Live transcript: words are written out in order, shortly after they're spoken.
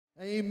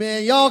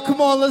Amen. Y'all, come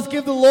on, let's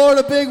give the Lord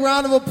a big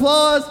round of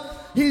applause.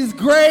 He's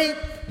great.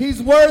 He's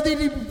worthy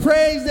to be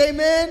praised.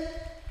 Amen.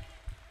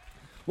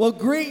 Well,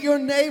 greet your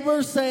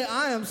neighbor. Say,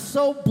 I am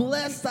so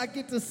blessed I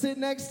get to sit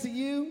next to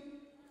you.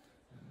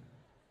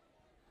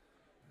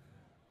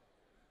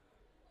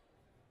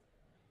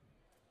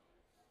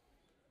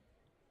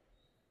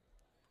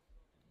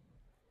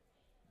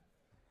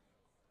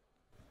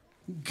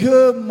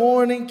 Good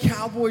morning,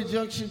 Cowboy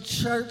Junction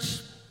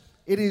Church.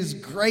 It is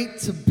great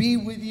to be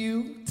with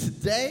you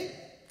today.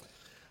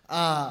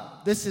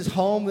 This is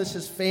home, this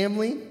is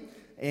family,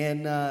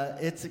 and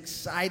it's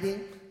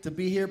exciting to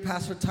be here.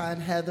 Pastor Ty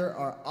and Heather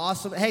are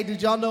awesome. Hey,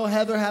 did y'all know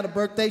Heather had a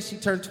birthday? She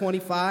turned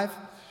 25.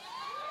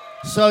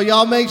 So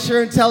y'all make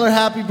sure and tell her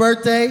happy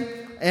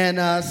birthday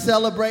and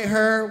celebrate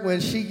her when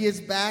she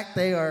gets back.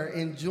 They are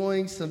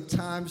enjoying some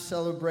time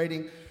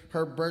celebrating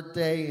her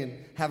birthday and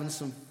having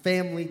some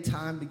family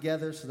time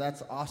together, so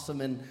that's awesome.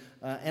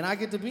 And I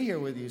get to be here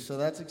with you, so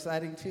that's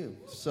exciting too.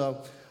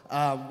 So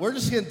we're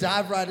just gonna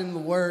dive right into the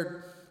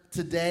Word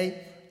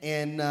today,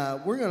 and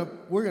we're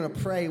gonna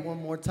pray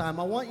one more time.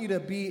 I want you to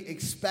be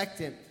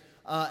expectant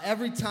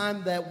every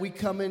time that we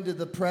come into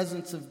the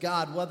presence of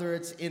God, whether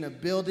it's in a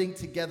building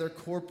together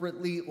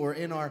corporately or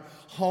in our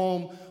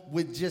home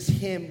with just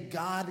Him.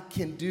 God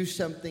can do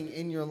something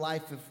in your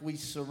life if we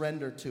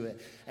surrender to it.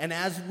 And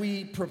as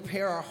we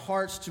prepare our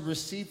hearts to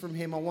receive from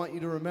Him, I want you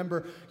to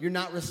remember you're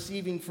not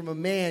receiving from a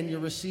man, you're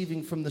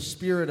receiving from the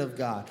Spirit of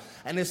God.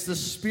 And it's the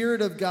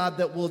Spirit of God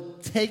that will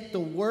take the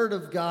Word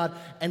of God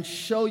and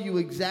show you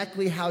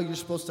exactly how you're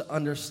supposed to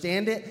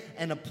understand it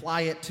and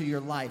apply it to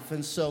your life.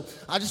 And so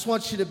I just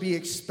want you to be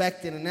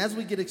expectant. And as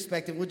we get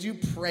expectant, would you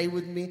pray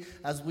with me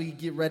as we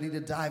get ready to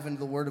dive into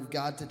the Word of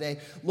God today?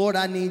 Lord,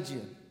 I need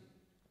you.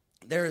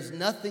 There is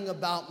nothing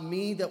about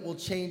me that will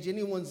change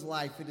anyone's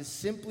life. It is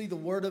simply the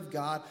Word of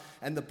God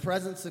and the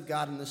presence of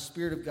God and the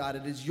Spirit of God.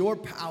 It is your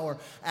power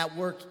at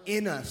work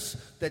in us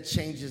that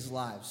changes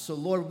lives. So,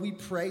 Lord, we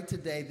pray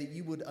today that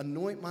you would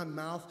anoint my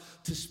mouth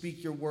to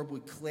speak your word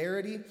with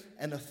clarity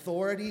and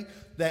authority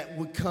that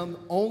would come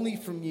only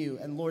from you.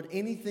 And, Lord,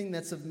 anything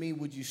that's of me,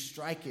 would you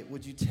strike it?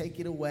 Would you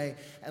take it away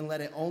and let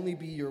it only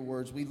be your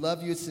words? We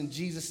love you. It's in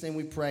Jesus' name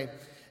we pray.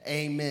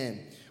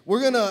 Amen.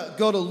 We're going to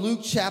go to Luke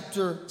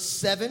chapter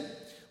 7.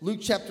 Luke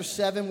chapter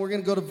 7, we're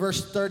going to go to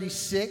verse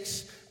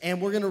 36,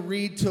 and we're going to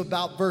read to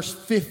about verse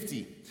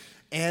 50.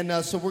 And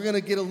so we're going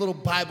to get a little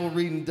Bible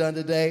reading done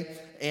today,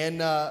 and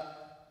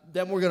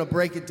then we're going to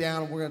break it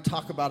down, and we're going to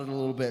talk about it a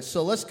little bit.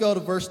 So let's go to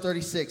verse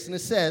 36, and it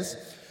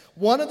says,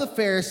 one of the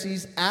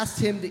Pharisees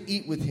asked him to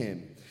eat with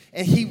him,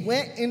 and he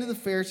went into the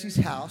Pharisee's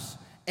house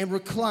and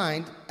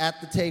reclined at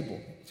the table.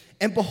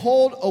 And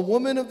behold, a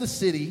woman of the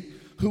city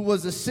who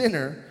was a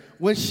sinner,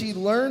 when she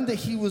learned that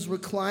he was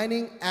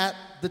reclining at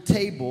the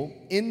table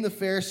in the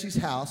Pharisee's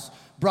house,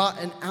 brought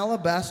an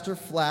alabaster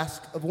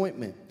flask of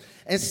ointment.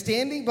 And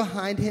standing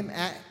behind him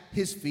at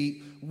his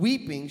feet,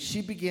 weeping,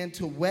 she began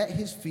to wet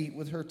his feet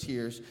with her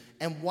tears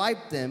and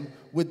wiped them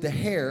with the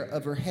hair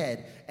of her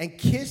head and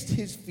kissed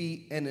his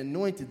feet and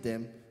anointed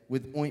them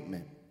with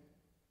ointment.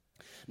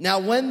 Now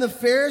when the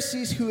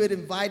Pharisees who had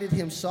invited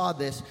him saw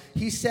this,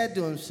 he said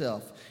to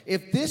himself,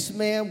 if this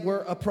man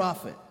were a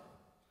prophet,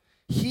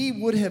 he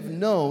would have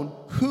known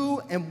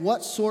who and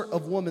what sort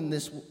of woman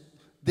this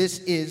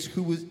is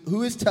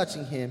who is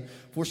touching him,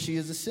 for she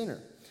is a sinner.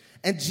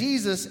 And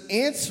Jesus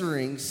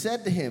answering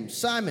said to him,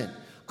 Simon,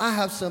 I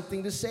have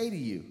something to say to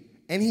you.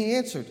 And he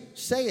answered,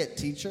 say it,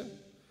 teacher.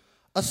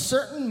 A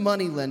certain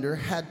moneylender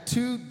had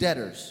two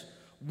debtors.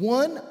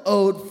 One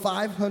owed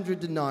 500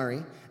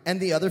 denarii and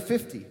the other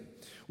 50.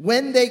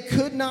 When they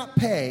could not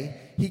pay,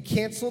 he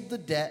canceled the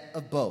debt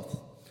of both.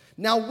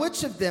 Now,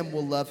 which of them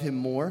will love him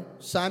more?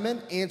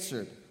 Simon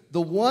answered,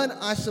 the one,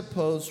 I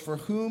suppose, for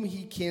whom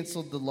he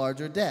canceled the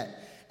larger debt.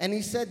 And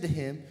he said to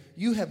him,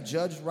 you have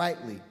judged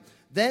rightly.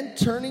 Then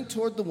turning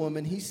toward the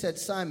woman, he said,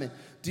 Simon,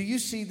 do you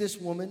see this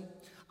woman?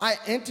 I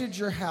entered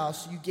your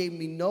house. You gave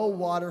me no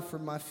water for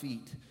my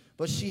feet,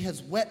 but she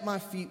has wet my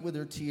feet with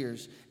her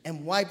tears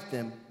and wiped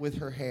them with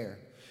her hair.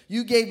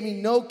 You gave me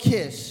no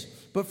kiss,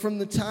 but from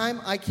the time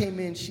I came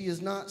in, she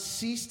has not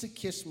ceased to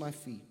kiss my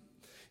feet.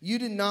 You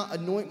did not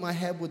anoint my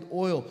head with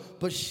oil,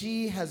 but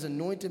she has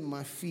anointed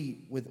my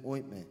feet with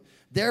ointment.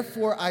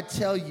 Therefore, I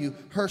tell you,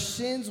 her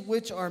sins,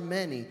 which are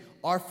many,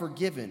 are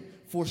forgiven,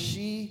 for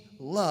she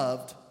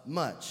loved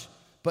much.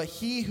 But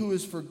he who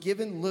is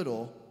forgiven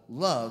little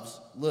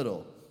loves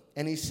little.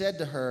 And he said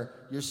to her,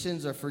 your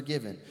sins are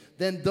forgiven.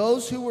 Then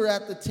those who were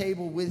at the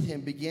table with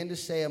him began to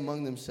say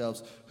among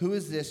themselves, who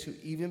is this who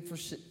even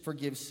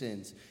forgives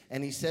sins?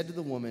 And he said to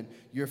the woman,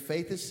 your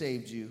faith has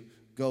saved you.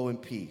 Go in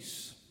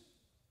peace.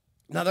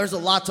 Now, there's a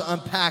lot to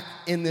unpack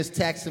in this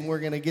text, and we're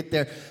going to get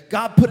there.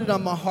 God put it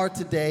on my heart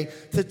today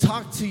to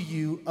talk to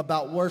you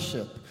about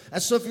worship. And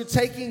so if you're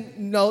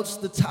taking notes,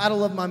 the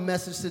title of my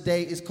message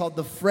today is called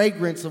The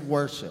Fragrance of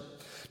Worship.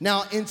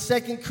 Now, in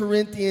 2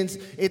 Corinthians,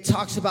 it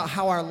talks about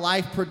how our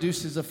life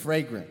produces a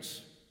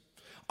fragrance.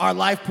 our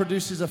life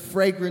produces a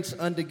fragrance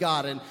unto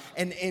God.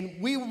 And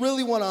we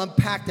really want to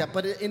unpack that.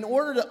 But in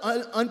order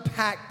to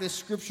unpack this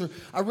scripture,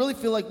 I really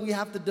feel like we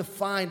have to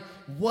define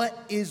what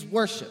is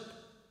worship.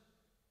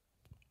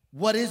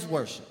 What is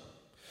worship?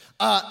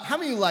 How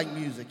many of you like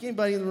music?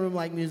 Anybody in the room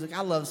like music?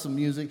 I love some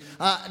music.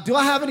 Do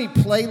I have any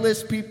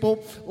playlist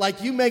people?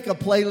 Like you make a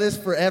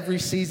playlist for every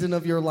season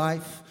of your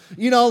life?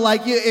 You know,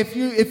 like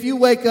if you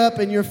wake up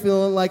and you're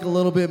feeling like a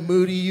little bit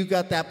moody, you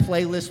got that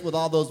playlist with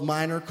all those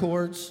minor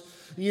chords,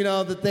 you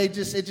know, that it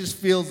just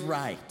feels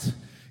right.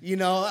 You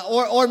know,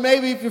 or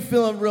maybe if you're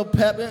feeling real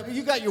pep,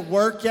 you got your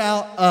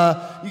workout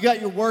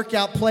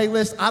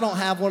playlist. I don't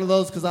have one of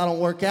those because I don't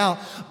work out,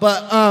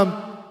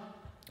 but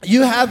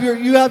you have your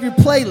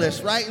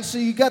playlist, right? And so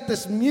you got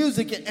this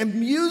music, and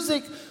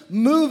music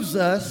moves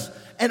us.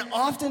 And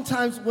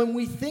oftentimes when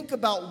we think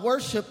about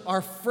worship,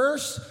 our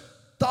first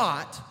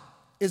thought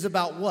is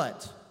about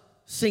what?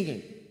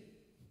 Singing.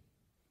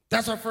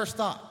 That's our first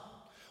thought.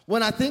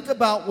 When I think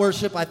about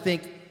worship, I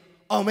think,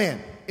 oh man,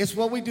 it's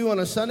what we do on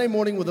a Sunday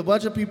morning with a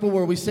bunch of people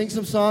where we sing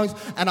some songs,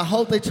 and I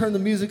hope they turn the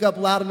music up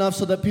loud enough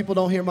so that people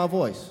don't hear my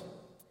voice.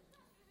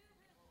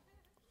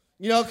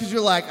 You know, because you're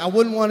like, I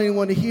wouldn't want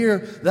anyone to hear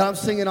that I'm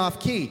singing off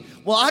key.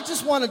 Well, I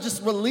just want to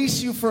just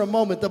release you for a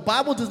moment. The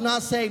Bible does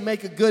not say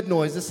make a good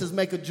noise. It says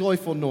make a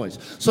joyful noise.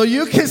 So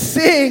you can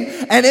sing,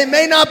 and it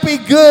may not be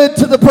good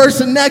to the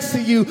person next to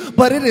you,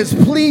 but it is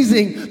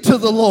pleasing to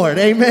the Lord.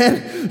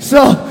 Amen?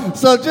 So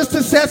just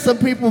to set some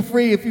people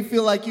free, if you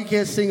feel like you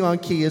can't sing on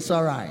key, it's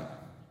all right.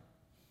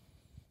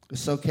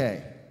 It's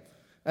okay.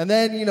 And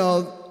then, you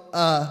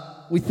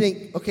know, we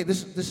think, okay,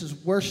 this is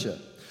worship.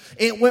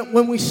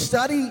 When we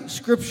study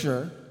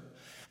Scripture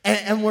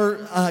and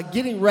we're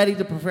getting ready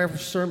to prepare for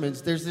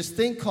sermons, there's this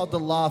thing called the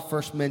law of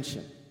first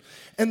mention.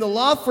 And the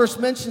law of first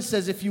mention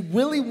says if you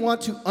really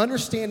want to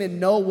understand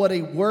and know what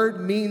a word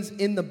means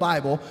in the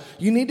Bible,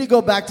 you need to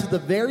go back to the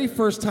very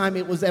first time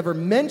it was ever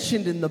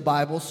mentioned in the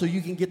Bible so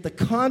you can get the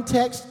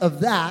context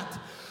of that.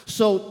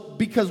 So,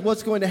 because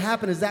what's going to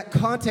happen is that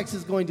context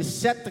is going to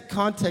set the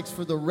context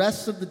for the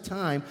rest of the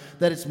time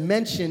that it's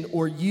mentioned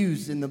or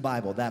used in the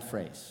Bible, that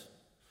phrase.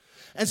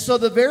 And so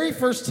the very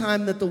first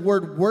time that the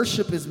word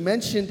worship is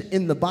mentioned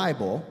in the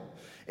Bible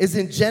is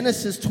in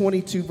Genesis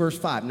 22, verse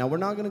 5. Now, we're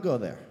not going to go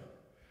there.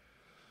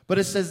 But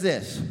it says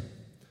this.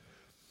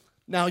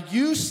 Now,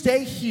 you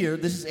stay here.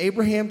 This is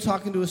Abraham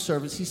talking to his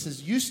servants. He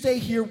says, you stay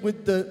here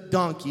with the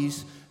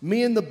donkeys.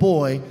 Me and the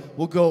boy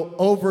will go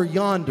over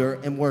yonder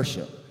and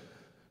worship.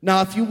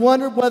 Now, if you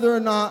wondered whether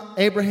or not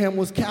Abraham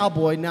was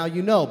cowboy, now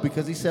you know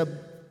because he said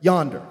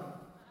yonder.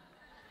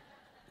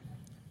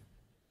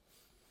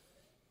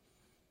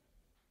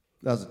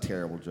 That was a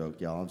terrible joke,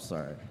 y'all. I'm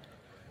sorry.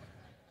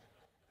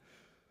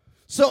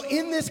 So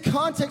in this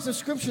context of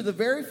Scripture, the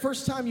very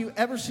first time you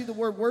ever see the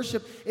word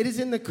worship, it is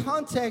in the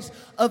context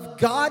of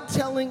God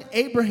telling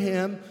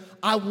Abraham,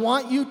 I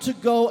want you to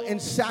go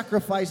and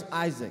sacrifice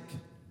Isaac.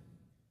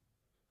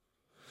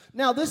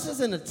 Now, this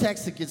isn't a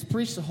text that gets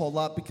preached a whole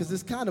lot because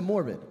it's kind of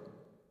morbid,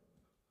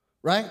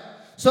 right?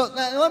 So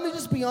let me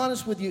just be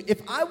honest with you.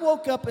 If I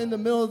woke up in the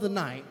middle of the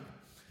night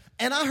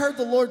and I heard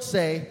the Lord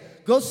say,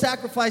 go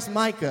sacrifice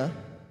Micah,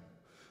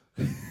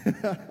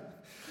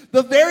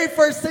 the very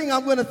first thing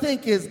I'm going to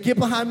think is, get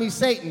behind me,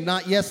 Satan,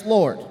 not yes,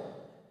 Lord.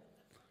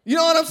 You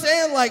know what I'm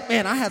saying? Like,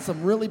 man, I had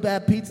some really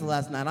bad pizza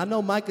last night. I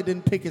know Micah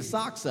didn't pick his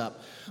socks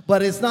up,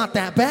 but it's not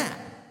that bad.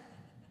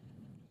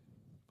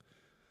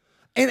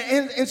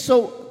 And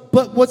so,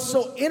 but what's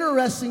so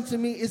interesting to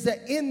me is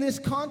that in this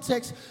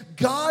context,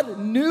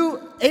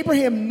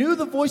 Abraham knew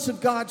the voice of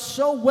God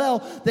so well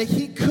that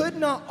he could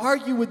not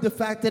argue with the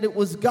fact that it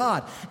was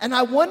God. And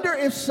I wonder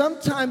if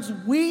sometimes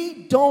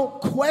we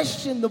don't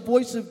question the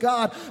voice of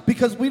God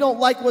because we don't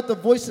like what the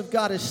voice of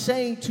God is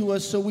saying to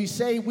us, so we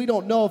say we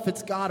don't know if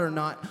it's God or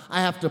not. I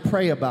have to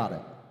pray about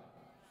it.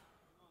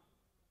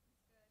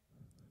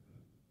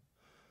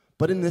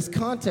 But in this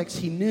context,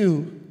 he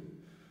knew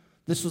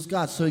this was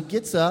God. So he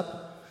gets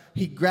up.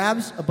 He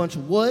grabs a bunch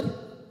of wood,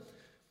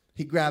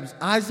 he grabs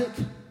Isaac,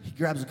 he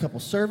grabs a couple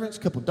servants,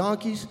 a couple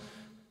donkeys,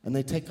 and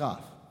they take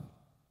off.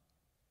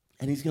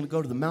 And he's going to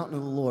go to the mountain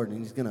of the Lord, and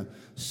he's going to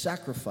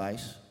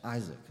sacrifice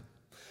Isaac.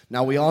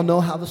 Now, we all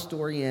know how the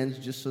story ends,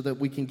 just so that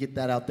we can get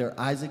that out there.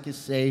 Isaac is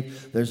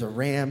saved. There's a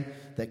ram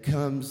that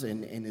comes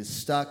and is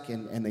stuck,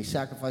 and they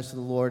sacrifice to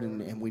the Lord,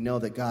 and we know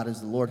that God is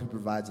the Lord who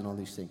provides and all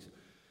these things.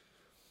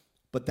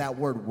 But that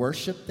word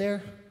worship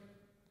there,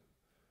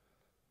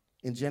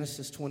 in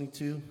Genesis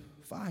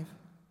 22:5,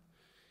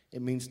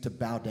 it means to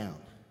bow down.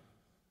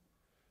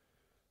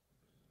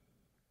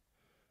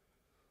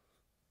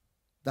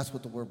 That's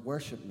what the word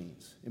worship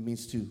means. It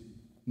means to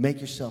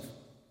make yourself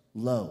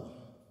low.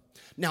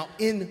 Now,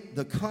 in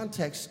the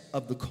context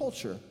of the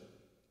culture,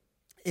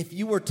 if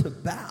you were to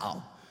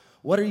bow,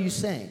 what are you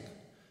saying?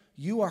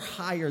 You are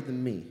higher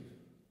than me.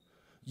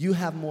 You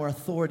have more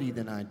authority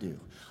than I do.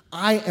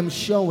 I am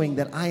showing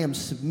that I am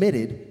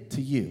submitted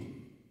to you.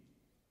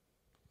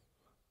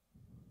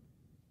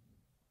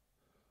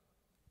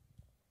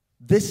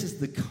 This is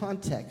the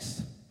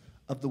context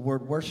of the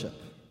word worship.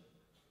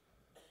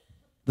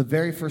 the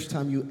very first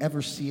time you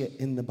ever see it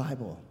in the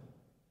Bible.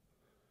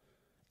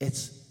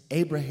 It's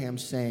Abraham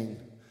saying,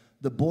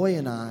 the boy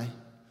and I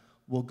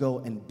will go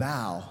and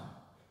bow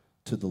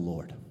to the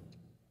Lord.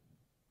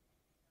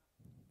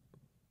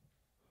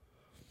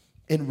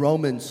 In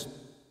Romans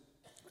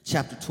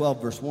chapter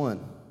 12, verse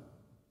 1,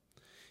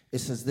 it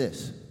says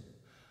this,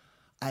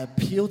 I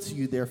appeal to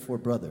you, therefore,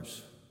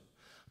 brothers,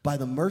 by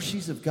the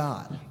mercies of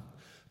God,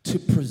 to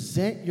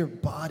present your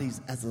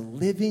bodies as a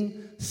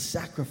living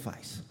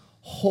sacrifice,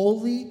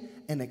 holy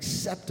and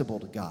acceptable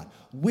to God,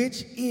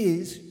 which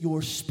is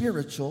your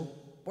spiritual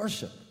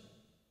worship.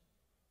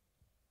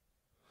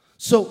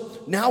 So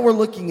now we're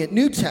looking at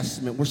New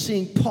Testament. We're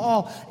seeing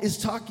Paul is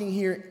talking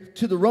here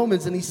to the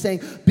Romans, and he's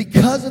saying,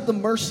 because of the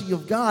mercy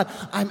of God,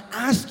 I'm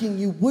asking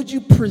you, would you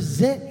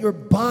present your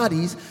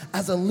bodies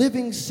as a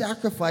living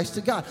sacrifice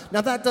to God?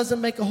 Now that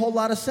doesn't make a whole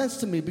lot of sense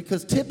to me,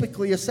 because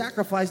typically a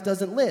sacrifice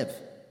doesn't live.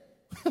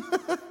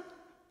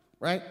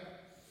 Right?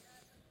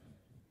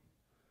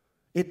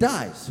 It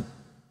dies.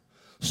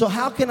 So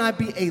how can I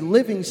be a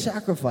living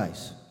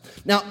sacrifice?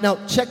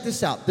 Now check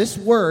this out. This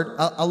word,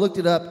 I looked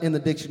it up in the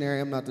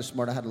dictionary. I'm not this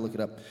smart. I had to look it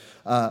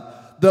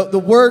up. The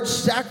word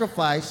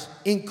sacrifice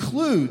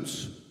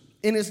includes,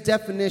 in its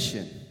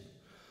definition,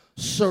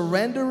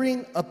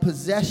 surrendering a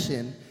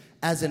possession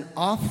as an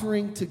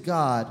offering to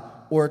God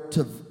or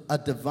to a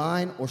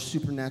divine or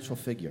supernatural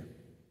figure.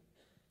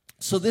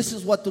 So this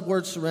is what the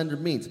word surrender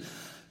means.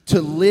 To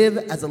live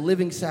as a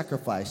living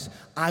sacrifice.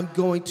 I'm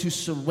going to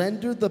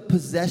surrender the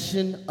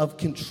possession of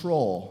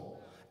control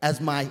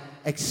as my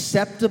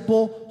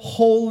acceptable,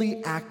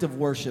 holy act of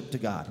worship to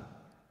God.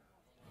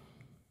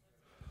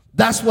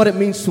 That's what it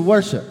means to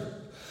worship.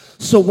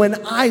 So when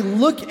I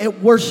look at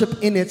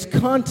worship in its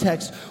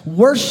context,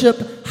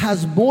 worship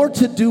has more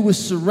to do with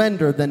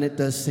surrender than it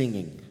does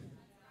singing.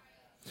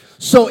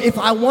 So if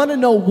I want to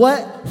know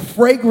what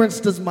fragrance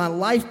does my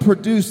life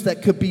produce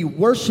that could be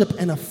worship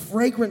and a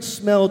fragrant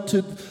smell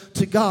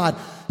to God,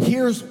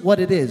 here's what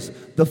it is.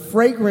 The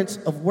fragrance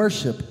of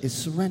worship is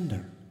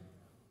surrender.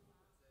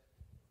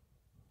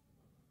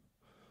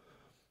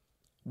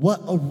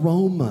 What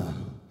aroma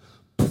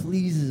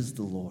pleases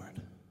the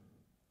Lord?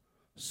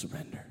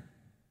 Surrender.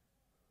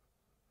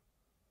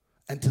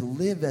 And to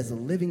live as a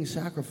living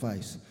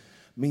sacrifice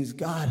means,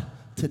 God,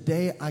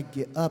 today I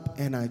get up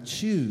and I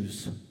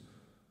choose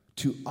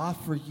to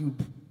offer you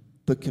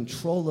the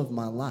control of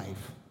my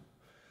life,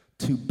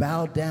 to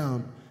bow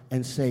down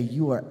and say,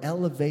 you are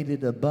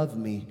elevated above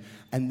me,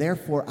 and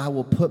therefore I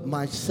will put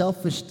my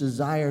selfish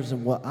desires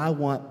and what I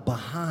want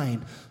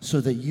behind so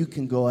that you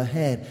can go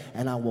ahead,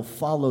 and I will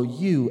follow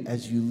you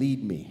as you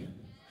lead me.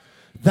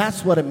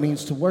 That's what it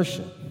means to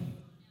worship.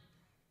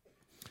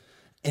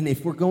 And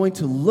if we're going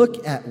to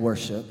look at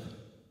worship,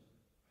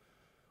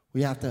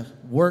 we have to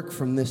work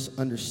from this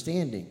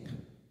understanding.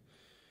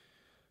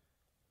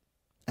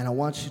 And I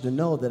want you to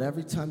know that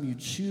every time you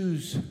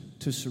choose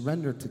to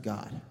surrender to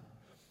God,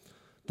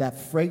 that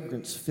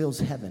fragrance fills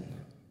heaven.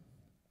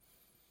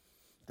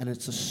 And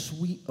it's a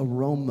sweet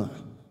aroma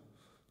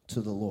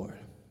to the Lord.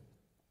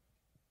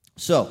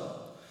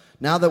 So,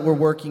 now that we're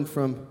working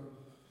from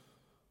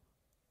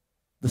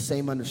the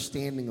same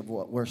understanding of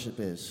what worship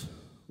is,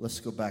 let's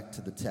go back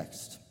to the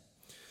text.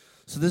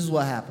 So this is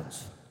what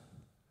happens.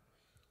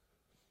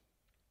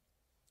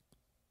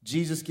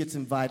 Jesus gets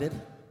invited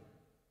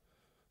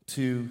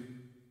to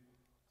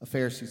a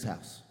Pharisee's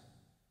house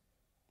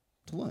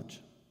to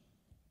lunch,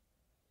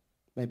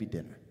 maybe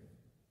dinner.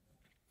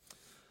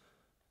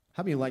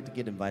 How many like to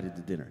get invited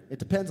to dinner? It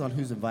depends on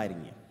who's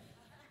inviting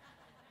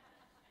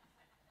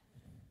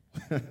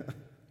you.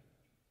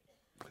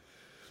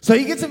 So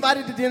he gets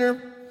invited to dinner,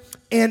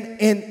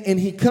 and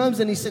he comes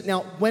and he said,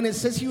 now when it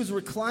says he was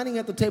reclining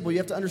at the table, you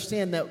have to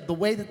understand that the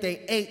way that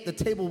they ate, the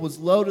table was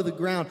low to the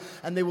ground,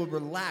 and they would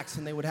relax,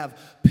 and they would have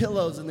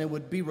pillows, and they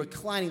would be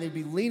reclining, they'd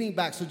be leaning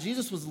back. So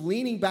Jesus was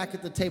leaning back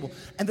at the table.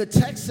 And the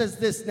text says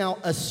this, now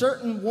a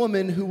certain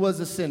woman who was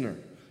a sinner.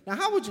 Now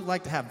how would you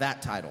like to have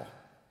that title?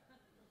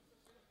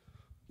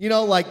 You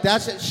know, like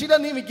that's it. She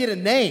doesn't even get a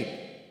name.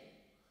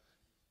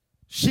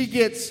 She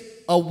gets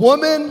a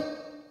woman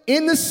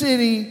in the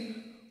city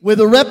with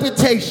a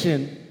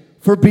reputation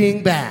for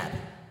being bad.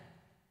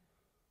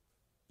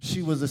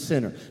 She was a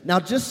sinner. Now,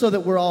 just so that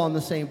we're all on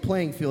the same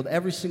playing field,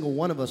 every single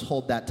one of us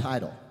hold that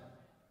title.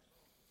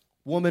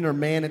 Woman or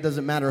man, it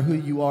doesn't matter who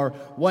you are,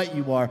 what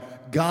you are.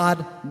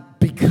 God,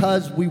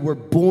 because we were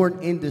born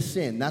into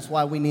sin, that's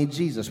why we need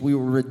Jesus. We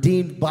were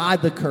redeemed by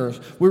the curse.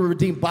 We were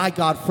redeemed by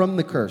God from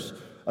the curse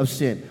of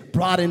sin,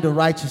 brought into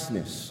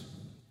righteousness.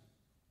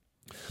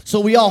 So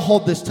we all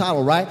hold this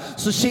title, right?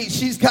 So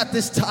she's got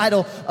this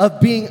title of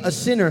being a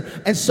sinner.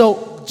 And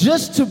so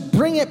just to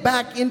bring it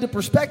back into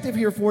perspective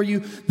here for you,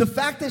 the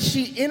fact that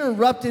she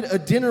interrupted a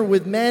dinner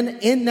with men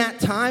in that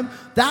time,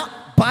 that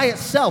by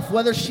itself,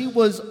 whether she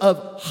was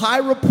of high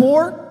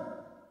rapport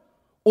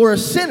or a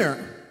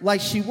sinner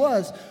like she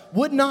was,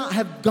 would not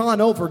have gone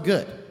over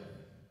good.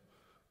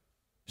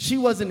 She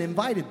wasn't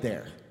invited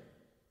there.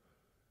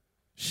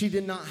 She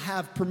did not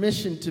have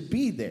permission to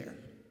be there.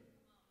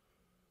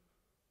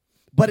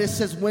 But it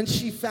says when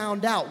she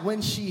found out,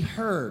 when she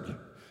heard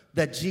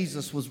that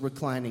Jesus was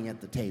reclining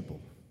at the table,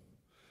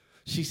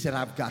 she said,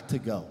 I've got to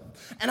go.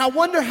 And I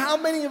wonder how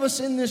many of us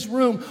in this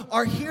room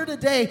are here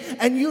today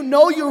and you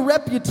know your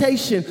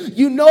reputation,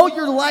 you know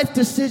your life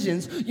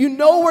decisions, you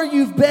know where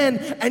you've been,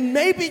 and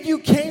maybe you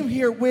came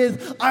here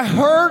with, I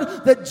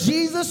heard that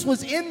Jesus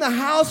was in the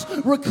house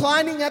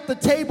reclining at the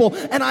table,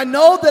 and I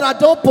know that I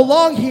don't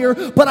belong here,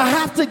 but I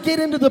have to get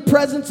into the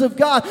presence of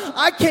God.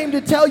 I came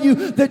to tell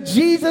you that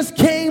Jesus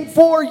came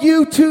for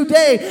you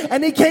today,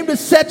 and he came to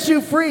set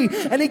you free,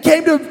 and he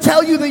came to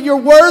tell you that you're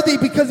worthy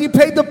because he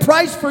paid the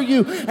price for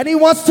you, and he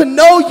wants to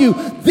know you.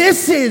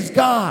 This is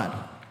God.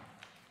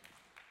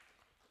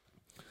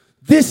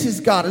 This is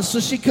God. And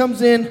so she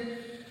comes in,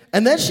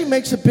 and then she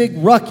makes a big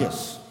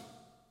ruckus.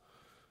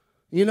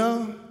 You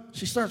know,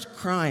 she starts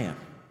crying.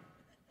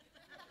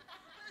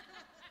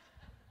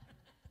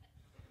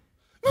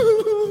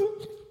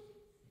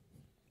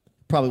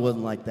 Probably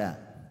wasn't like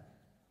that.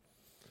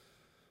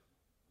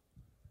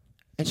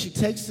 And she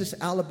takes this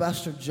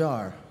alabaster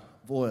jar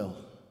of oil,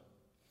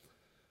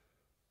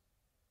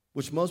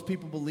 which most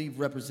people believe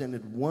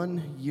represented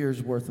 1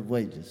 year's worth of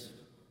wages.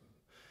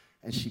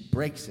 And she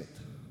breaks it.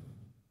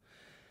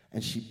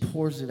 And she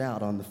pours it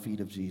out on the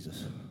feet of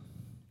Jesus.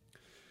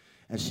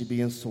 And she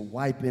begins to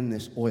wipe in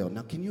this oil.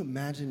 Now, can you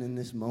imagine in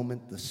this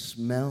moment the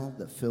smell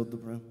that filled the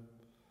room?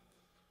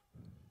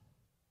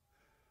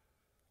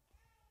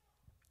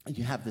 And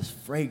you have this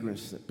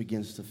fragrance that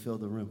begins to fill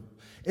the room.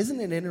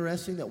 Isn't it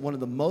interesting that one of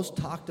the most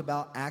talked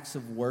about acts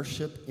of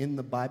worship in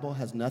the Bible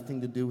has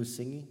nothing to do with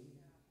singing?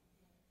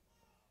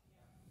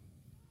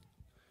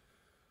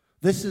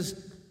 This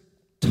is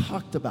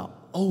talked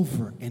about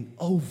over and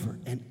over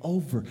and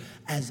over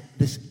as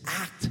this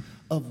act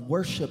of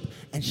worship,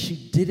 and she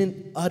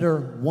didn't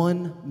utter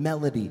one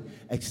melody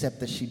except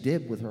that she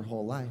did with her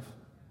whole life.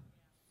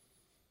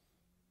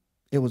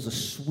 It was a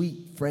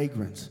sweet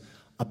fragrance,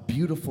 a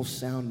beautiful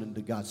sound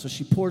unto God. So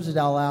she pours it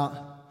all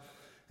out,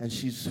 and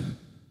she's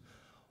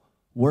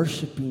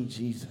worshiping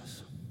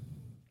Jesus.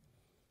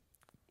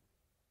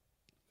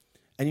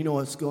 And you know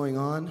what's going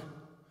on?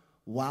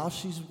 While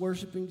she's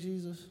worshiping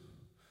Jesus,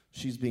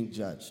 she's being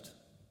judged.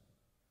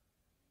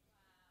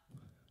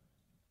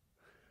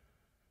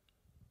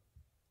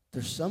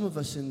 There's some of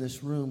us in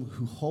this room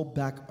who hold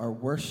back our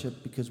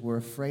worship because we're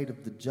afraid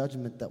of the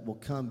judgment that will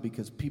come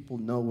because people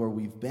know where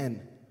we've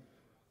been.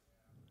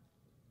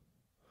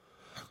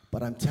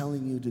 But I'm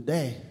telling you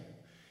today,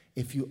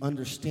 if you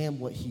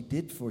understand what he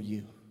did for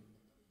you,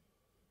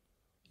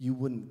 you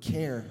wouldn't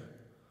care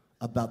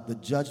about the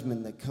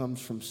judgment that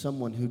comes from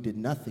someone who did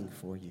nothing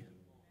for you.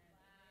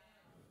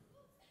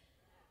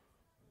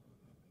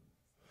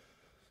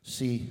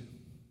 See,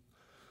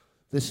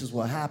 this is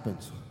what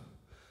happens.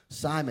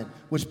 Simon,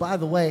 which by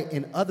the way,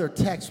 in other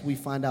texts we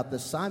find out that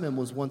Simon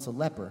was once a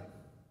leper,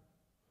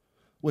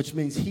 which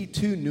means he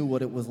too knew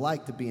what it was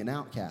like to be an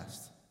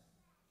outcast,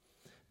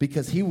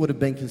 because he would have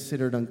been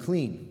considered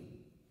unclean.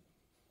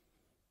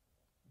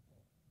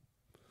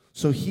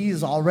 So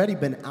he's already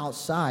been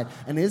outside.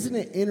 And isn't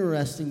it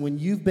interesting when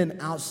you've been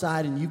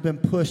outside and you've been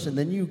pushed and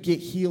then you get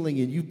healing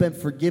and you've been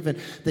forgiven,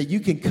 that you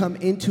can come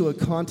into a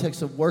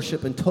context of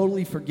worship and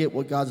totally forget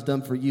what God's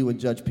done for you and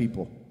judge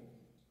people?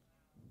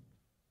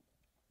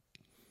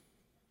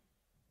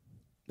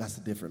 That's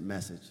a different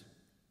message.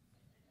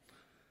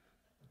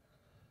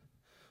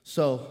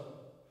 So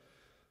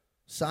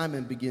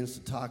Simon begins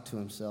to talk to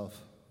himself.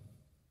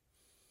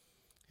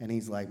 And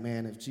he's like,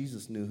 man, if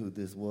Jesus knew who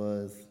this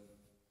was,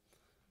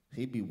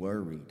 he'd be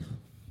worried.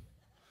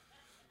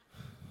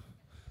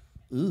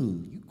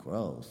 Ooh, you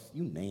gross.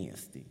 You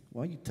nasty.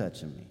 Why are you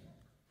touching me?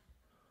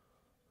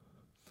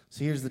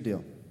 So here's the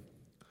deal.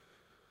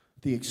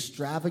 The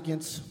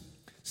extravagance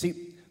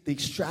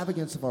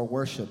of our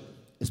worship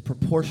is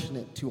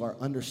proportionate to our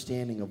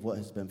understanding of what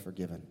has been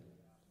forgiven.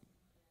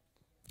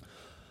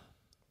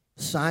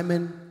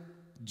 Simon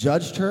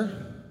judged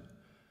her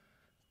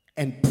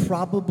and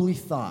probably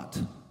thought,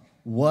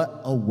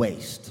 what a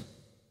waste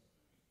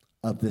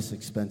of this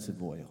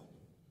expensive oil,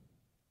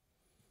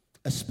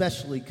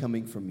 especially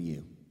coming from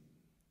you.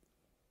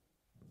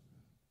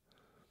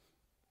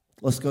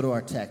 Let's go to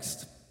our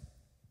text,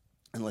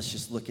 and let's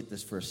just look at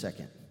this for a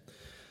second.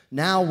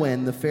 Now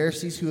when the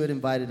Pharisees who had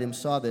invited him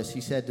saw this,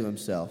 he said to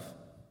himself,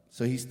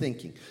 so he's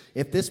thinking,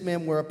 if this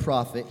man were a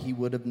prophet, he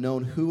would have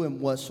known who and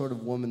what sort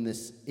of woman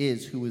this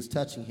is who is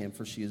touching him,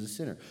 for she is a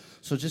sinner.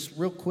 So just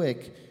real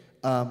quick,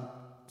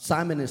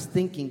 Simon is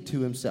thinking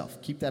to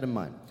himself. Keep that in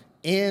mind.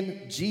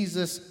 And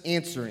Jesus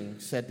answering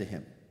said to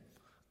him.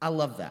 I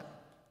love that.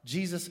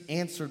 Jesus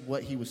answered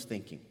what he was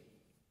thinking.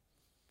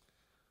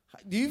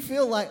 Do you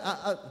feel like,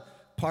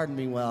 pardon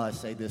me while I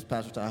say this,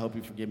 Pastor Ty, I hope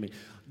you forgive me.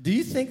 Do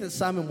you think that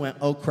Simon went,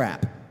 oh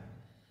crap,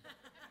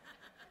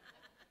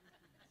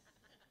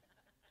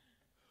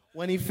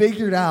 when he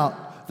figured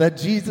out that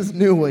Jesus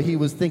knew what he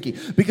was thinking?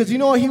 Because you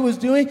know what he was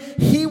doing?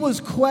 He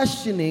was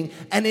questioning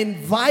and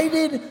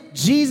invited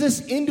Jesus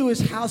into his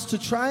house to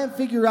try and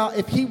figure out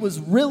if he was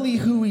really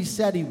who he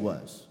said he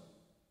was.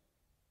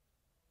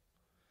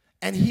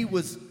 And he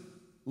was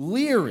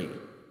leery.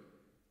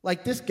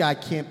 Like, this guy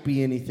can't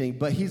be anything,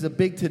 but he's a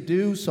big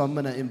to-do, so I'm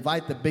going to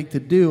invite the big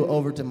to-do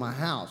over to my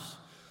house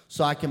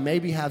so I can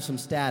maybe have some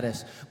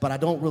status, but I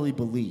don't really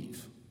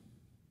believe.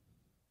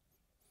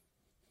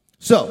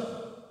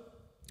 So,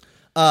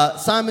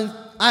 Simon,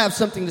 I have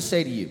something to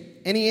say to you.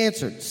 And he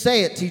answered,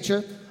 say it,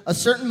 teacher. A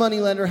certain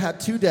moneylender had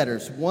two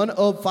debtors. One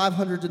owed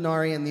 500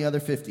 denarii and the other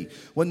 50.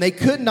 When they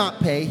could not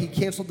pay, he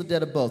canceled the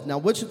debt of both. Now,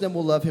 which of them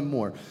will love him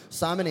more?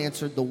 Simon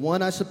answered, the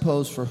one, I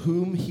suppose, for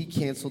whom he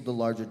canceled the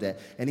larger debt.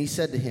 And he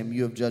said to him,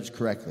 you have judged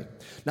correctly.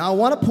 Now, I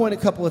want to point a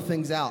couple of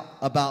things out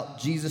about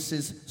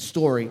Jesus'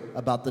 story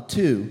about the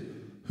two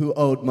who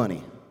owed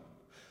money.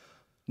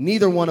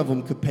 Neither one of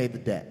them could pay the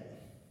debt.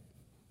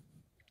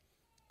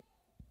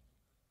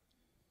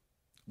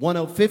 One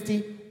owed 50,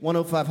 one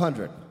owed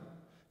 500.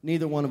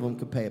 Neither one of them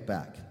could pay it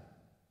back.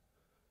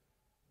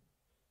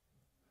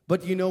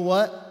 But you know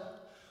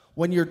what?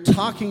 When you're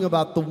talking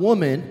about the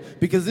woman,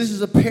 because this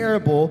is a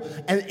parable,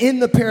 and in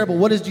the parable,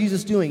 what is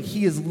Jesus doing?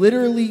 He is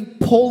literally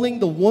pulling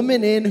the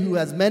woman in who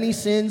has many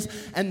sins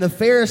and the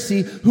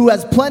Pharisee who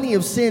has plenty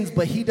of sins,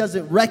 but he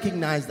doesn't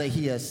recognize that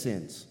he has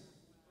sins.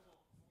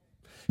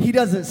 He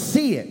doesn't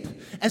see it.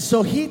 And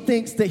so he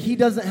thinks that he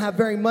doesn't have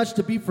very much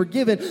to be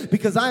forgiven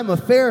because I'm a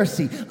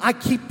Pharisee. I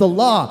keep the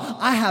law.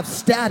 I have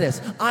status.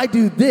 I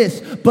do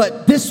this.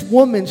 But this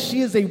woman,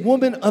 she is a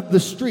woman of the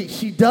street.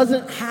 She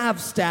doesn't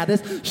have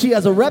status. She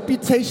has a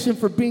reputation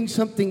for being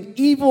something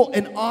evil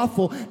and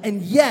awful.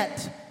 And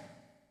yet,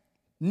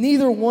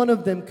 neither one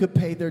of them could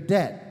pay their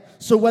debt.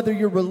 So whether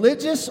you're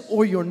religious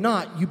or you're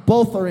not, you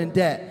both are in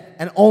debt.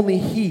 And only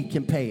he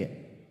can pay it.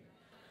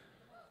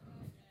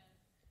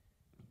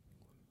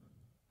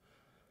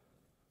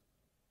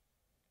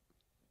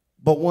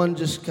 But one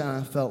just kind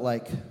of felt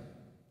like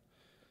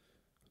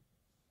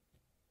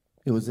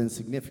it was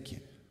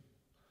insignificant.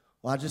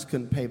 Well, I just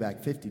couldn't pay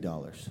back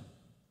 $50.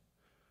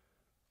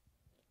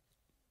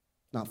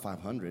 Not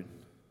 500.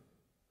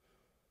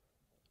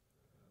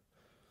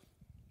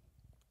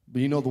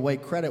 But you know the way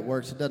credit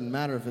works, it doesn't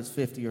matter if it's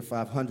 50 or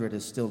 500,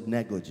 it's still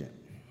negligent.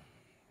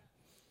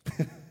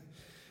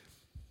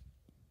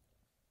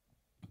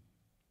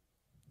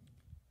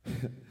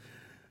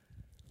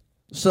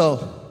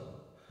 So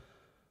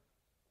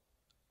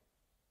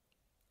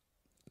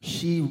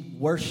she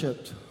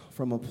worshiped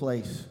from a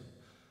place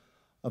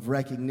of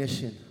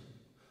recognition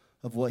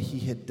of what he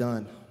had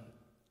done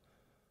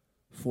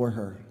for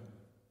her,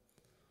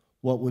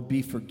 what would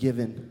be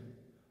forgiven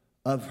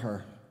of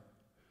her.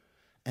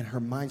 And her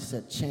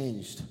mindset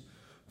changed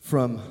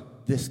from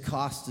this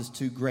cost is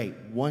too great.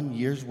 1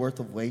 year's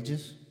worth of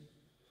wages?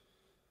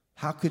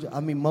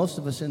 Most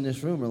of us in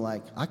this room are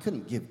like, I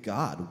couldn't give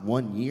God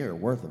 1 year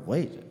worth of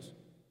wages.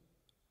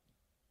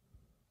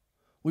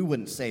 We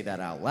wouldn't say that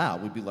out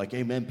loud. We'd be like,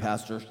 amen,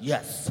 pastor,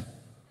 yes.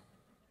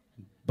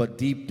 But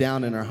deep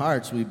down in our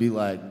hearts, we'd be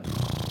like,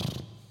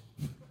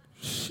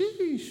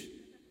 sheesh.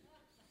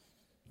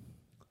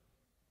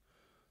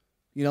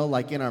 You know,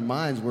 like in our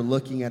minds, we're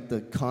looking at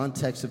the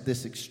context of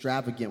this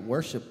extravagant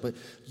worship, but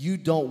you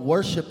don't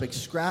worship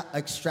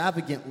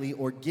extravagantly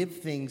or give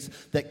things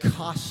that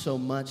cost so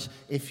much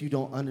if you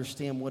don't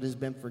understand what has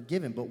been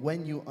forgiven. But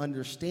when you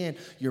understand,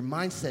 your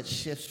mindset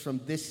shifts from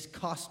this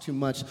costs too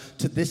much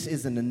to this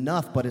isn't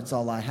enough, but it's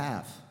all I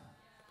have.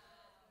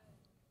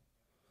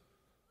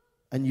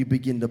 And you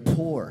begin to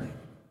pour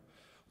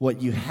what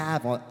you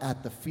have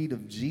at the feet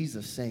of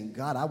Jesus, saying,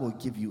 God, I will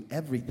give you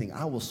everything.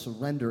 I will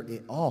surrender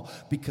it all,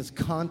 because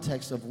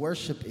context of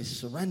worship is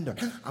surrender.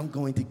 I'm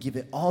going to give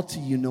it all to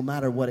you no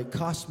matter what it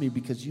costs me,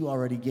 because you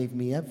already gave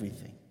me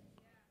everything.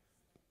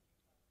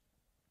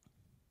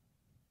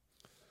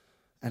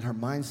 And her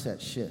mindset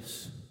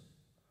shifts.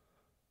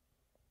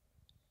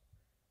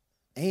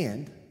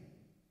 And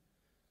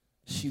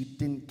she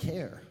didn't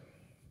care,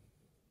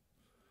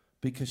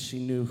 because she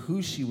knew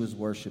who she was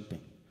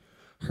worshiping.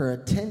 Her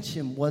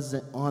attention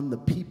wasn't on the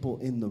people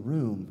in the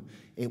room.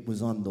 It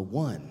was on the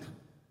one.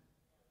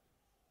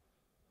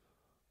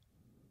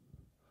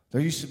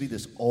 There used to be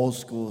this old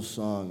school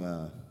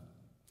song,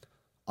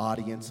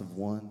 Audience of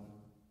One.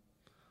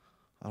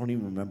 I don't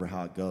even remember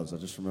how it goes. I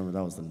just remember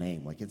that was the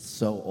name. Like, it's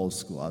so old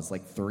school. I was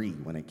like 3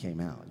 when it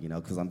came out,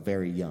 because I'm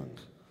very young.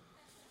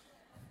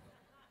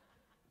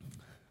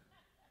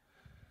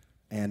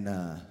 And,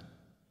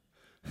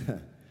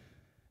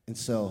 and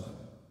so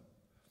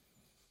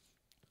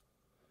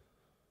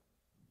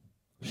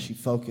she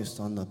focused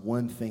on the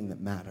one thing that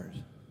mattered.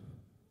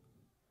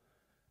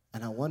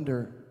 And I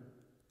wonder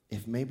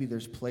if maybe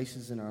there's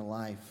places in our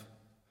life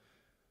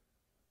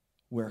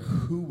where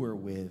who we're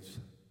with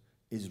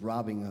is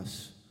robbing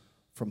us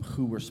from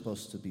who we're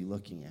supposed to be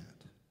looking at.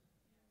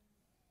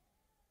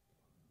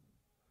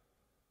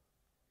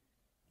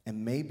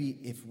 And maybe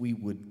if we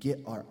would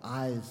get our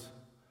eyes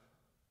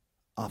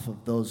off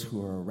of those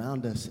who are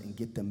around us and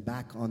get them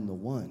back on the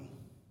one,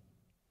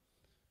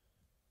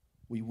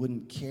 we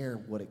wouldn't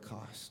care what it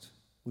cost.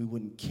 We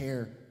wouldn't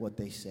care what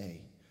they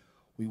say.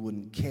 We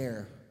wouldn't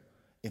care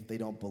if they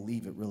don't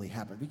believe it really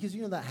happened. Because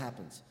that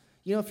happens.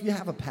 If you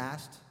have a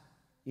past,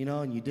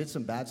 and you did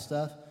some bad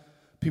stuff,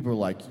 People are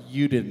like,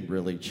 you didn't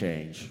really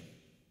change.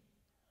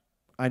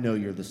 I know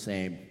you're the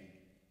same.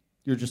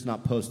 You're just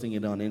not posting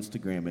it on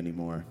Instagram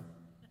anymore.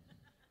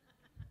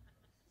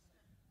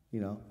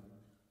 You know?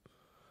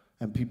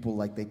 And people,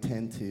 like, they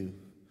tend to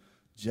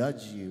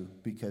judge you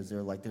because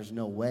they're like, there's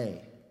no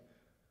way.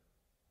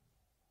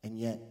 And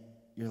yet,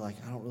 you're like,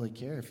 I don't really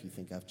care if you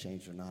think I've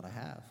changed or not. I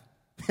have.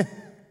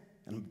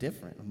 And I'm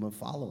different. I'm going to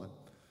follow him.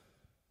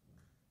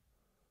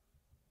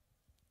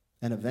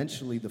 And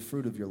eventually, the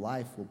fruit of your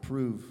life will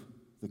prove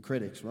the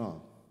critics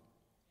wrong.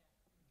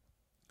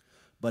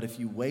 But if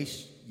you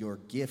waste your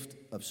gift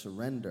of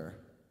surrender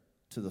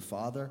to the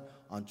Father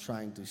on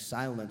trying to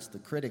silence the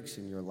critics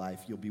in your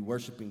life, you'll be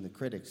worshiping the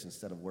critics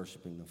instead of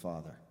worshiping the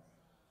Father.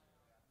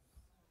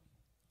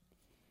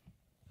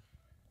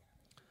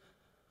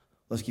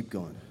 Let's keep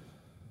going.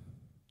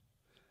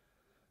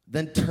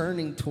 Then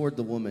turning toward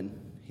the woman,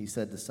 he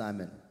said to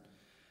Simon,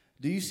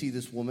 do you see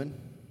this woman?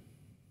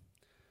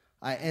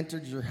 I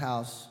entered your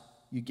house.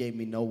 You gave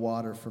me no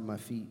water for my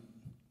feet.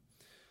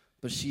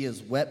 But she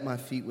has wet my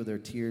feet with her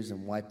tears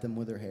and wiped them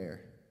with her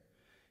hair.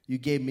 You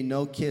gave me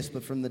no kiss,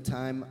 but from the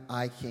time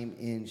I came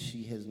in,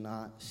 she has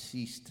not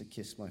ceased to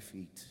kiss my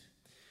feet.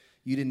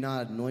 You did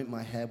not anoint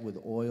my head with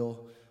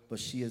oil, but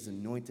she has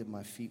anointed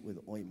my feet with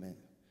ointment.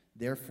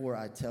 Therefore,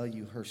 I tell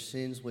you, her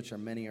sins, which are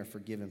many, are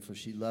forgiven, for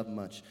she loved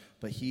much.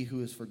 But he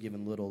who is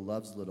forgiven little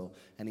loves little.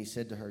 And he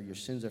said to her, your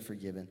sins are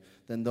forgiven.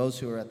 Then those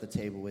who were at the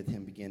table with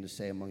him began to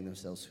say among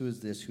themselves, who is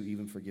this who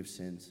even forgives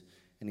sins?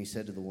 And he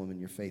said to the woman,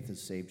 your faith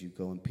has saved you.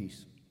 Go in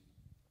peace.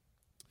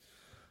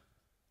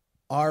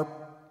 Our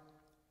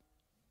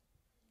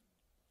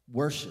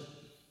worship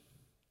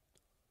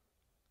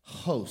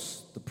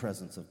hosts the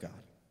presence of God.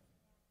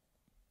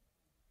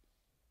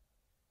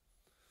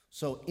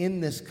 So in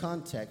this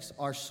context,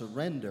 our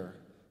surrender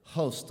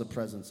hosts the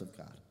presence of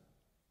God.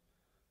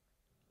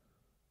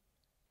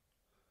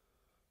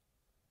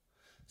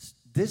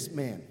 This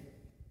man,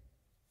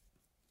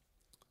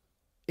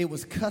 it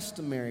was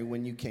customary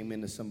when you came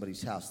into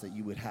somebody's house that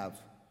you would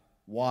have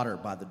water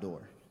by the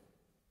door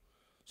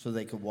so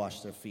they could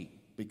wash their feet,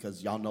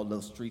 because y'all know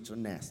those streets are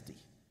nasty.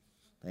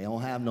 They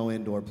don't have no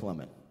indoor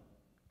plumbing.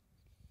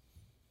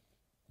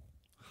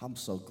 I'm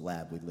so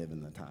glad we live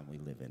in the time we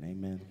live in,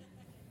 amen?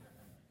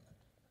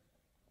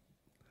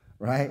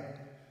 Right?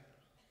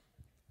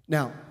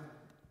 Now,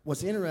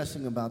 what's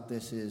interesting about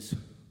this is,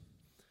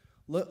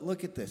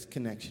 look at this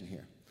connection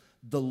here.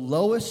 The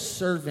lowest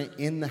servant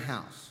in the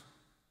house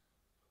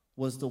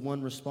was the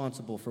one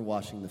responsible for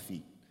washing the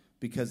feet,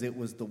 because it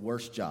was the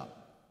worst job.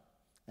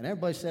 And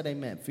everybody said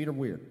amen. Feet are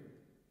weird.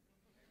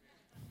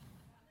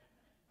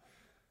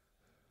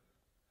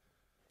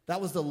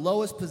 That was the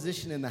lowest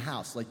position in the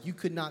house. Like, you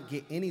could not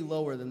get any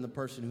lower than the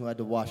person who had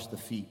to wash the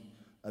feet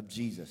of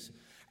Jesus.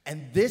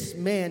 And this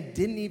man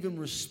didn't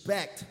even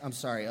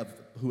of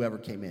whoever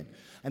came in.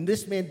 And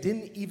this man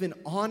didn't even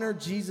honor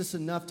Jesus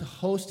enough to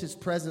host his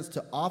presence,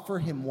 to offer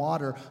him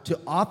water, to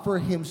offer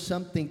him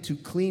something to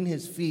clean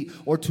his feet,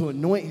 or to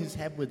anoint his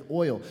head with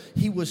oil.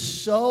 He was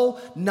so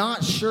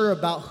not sure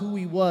about who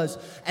he was.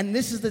 And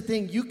this is the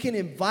thing. You can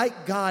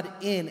invite God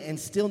in and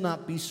still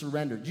not be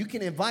surrendered. You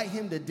can invite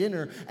him to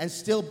dinner and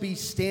still be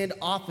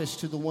standoffish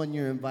to the one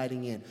you're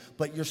inviting in.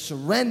 But your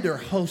surrender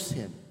hosts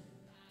him.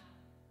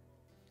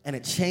 And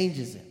it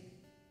changes him.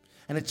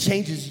 And it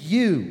changes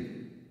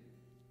you.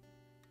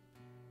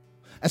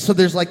 And so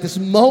there's like this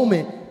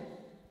moment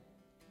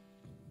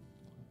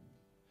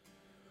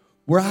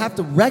where I have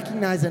to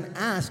recognize and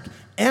ask,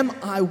 am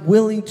I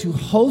willing to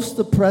host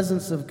the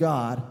presence of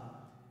God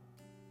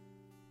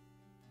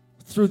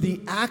through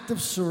the act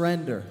of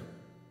surrender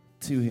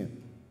to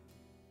him?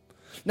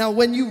 Now,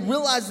 when you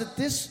realize that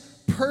this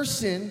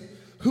person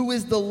who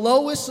is the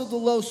lowest of the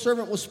low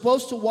servant was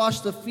supposed to wash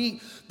the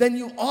feet, then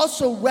you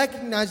also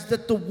recognize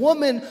that the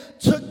woman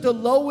took the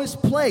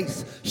lowest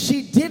place.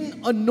 She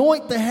didn't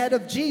anoint the head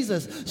of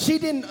Jesus. She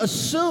didn't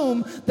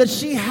assume that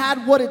she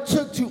had what it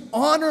took to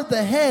honor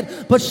the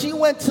head, but she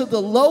went to the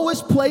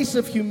lowest place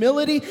of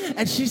humility,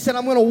 and she said,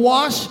 I'm going to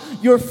wash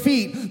your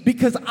feet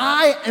because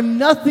I am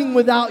nothing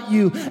without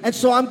you. And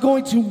so I'm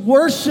going to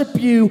worship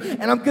you,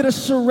 and I'm going to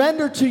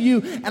surrender to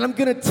you, and I'm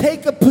going to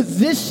take a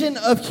position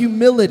of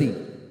humility.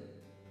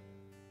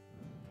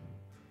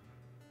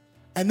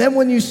 And then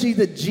when you see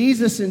that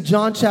Jesus in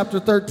John chapter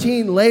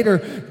 13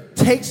 later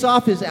takes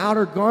off his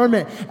outer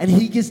garment and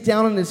he gets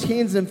down on his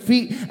hands and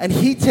feet and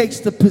he takes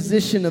the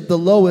position of the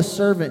lowest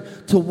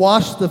servant to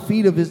wash the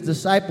feet of his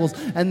disciples.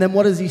 And then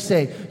what does he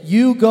say?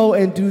 You go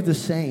and do the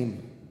same.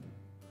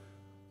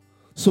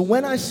 So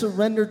when I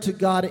surrender to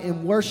God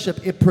in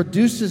worship, it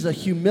produces a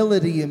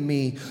humility in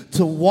me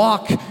to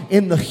walk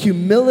in the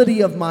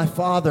humility of my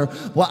Father.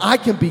 Well, I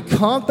can be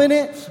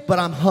confident, but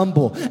I'm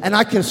humble. And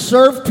I can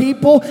serve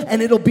people,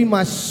 and it'll be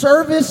my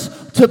service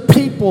to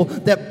people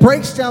that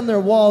breaks down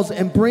their walls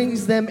and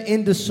brings them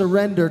into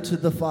surrender to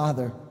the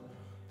Father.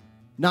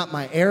 Not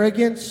my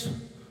arrogance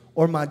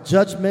or my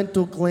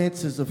judgmental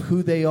glances of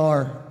who they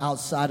are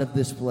outside of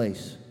this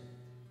place.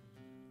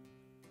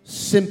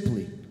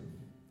 Simply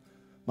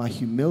my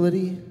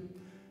humility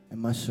and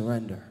my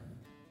surrender.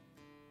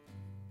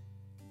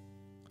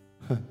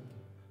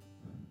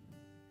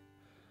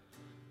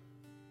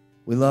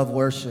 We love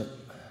worship.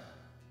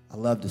 I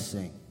love to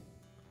sing.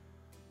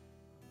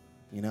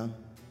 You know?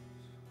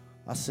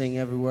 I sing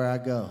everywhere I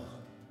go.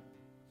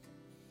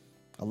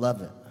 I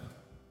love it.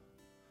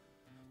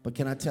 But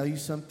can I tell you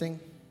something?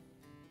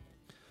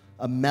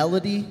 A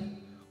melody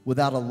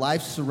without a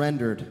life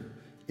surrendered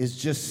is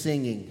just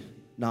singing,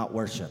 not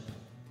worship.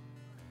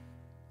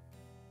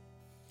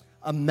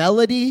 A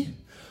melody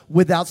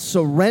without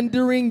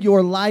surrendering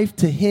your life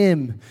to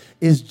Him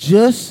is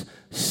just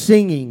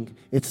singing.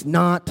 It's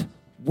not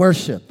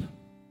worship.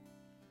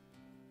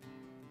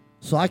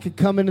 So I could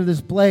come into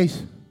this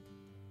place,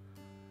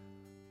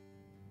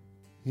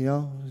 you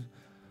know,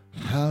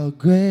 how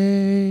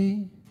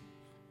great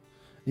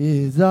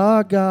is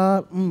our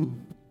God.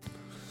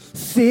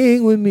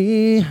 Sing with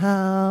me,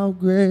 how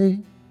great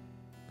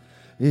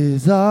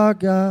is our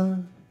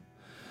God.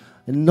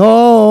 And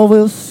all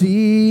will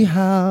see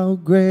how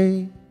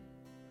great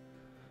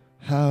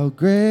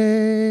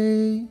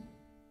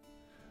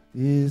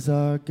is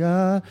our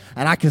God.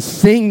 And I could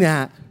sing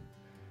that,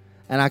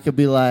 and I could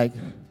be like,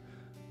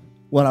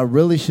 what I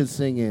really should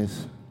sing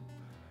is,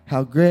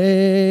 how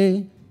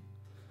great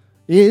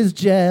is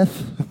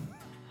Jeff.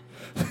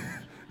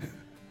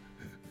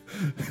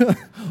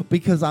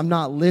 Because I'm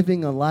not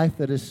living a life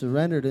that is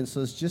surrendered, and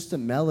so it's just a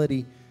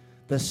melody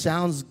that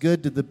sounds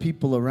good to the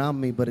people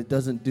around me, but it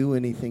doesn't do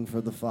anything for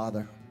the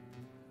Father.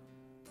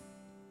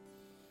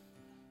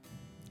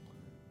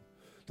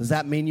 Does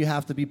that mean you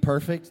have to be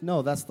perfect?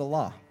 No, that's the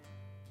law.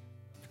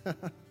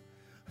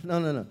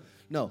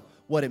 No.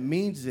 What it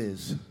means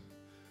is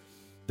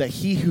that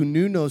He who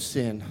knew no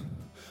sin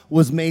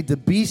was made to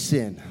be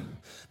sin,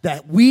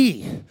 that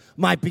we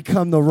might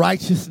become the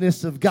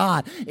righteousness of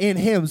God in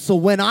Him. So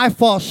when I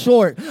fall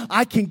short,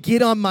 I can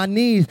get on my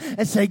knees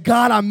and say,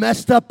 God, I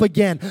messed up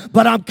again,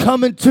 but I'm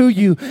coming to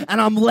you,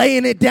 and I'm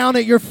laying it down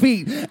at your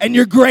feet, and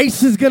your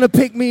grace is going to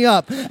pick me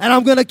up, and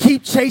I'm going to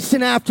keep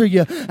chasing after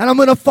you, and I'm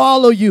going to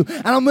follow you,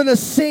 and I'm going to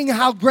sing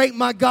how great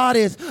my God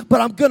is, but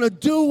I'm going to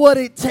do what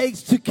it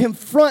takes to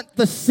confront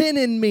the sin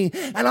in me,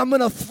 and I'm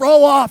going to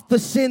throw off the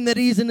sin that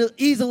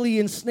easily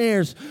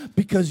ensnares,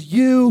 because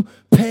you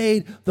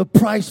paid the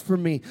price for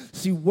me.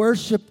 See,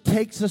 worship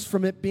takes us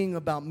from it being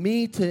about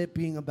me to it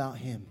being about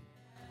Him.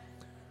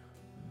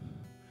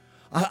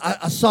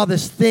 I saw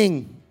this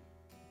thing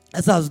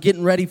as I was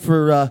getting ready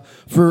for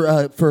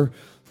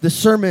the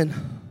sermon,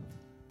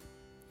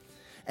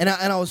 and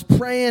I was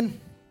praying,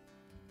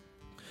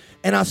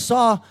 and I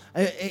saw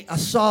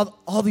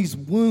all these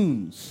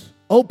wounds,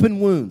 open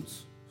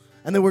wounds,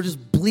 and they were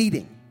just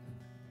bleeding,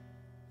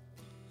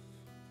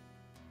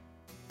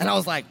 and I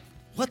was like,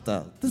 "What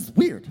the? This is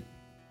weird."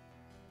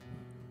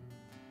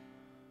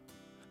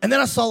 And then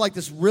I saw like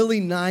this really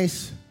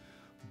nice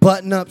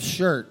button-up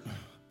shirt.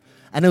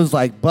 And it was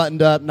like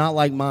buttoned up, not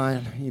like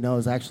mine. You know, it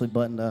was actually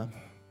buttoned up.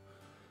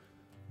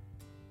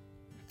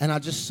 And I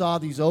just saw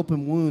these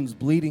open wounds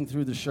bleeding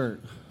through the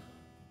shirt.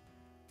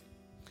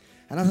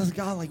 And I was like,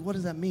 God, like, what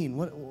does that mean?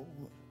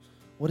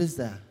 What is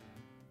that?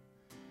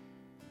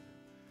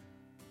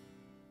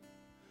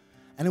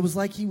 And it was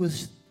like He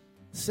was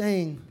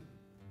saying,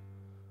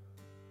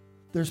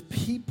 there's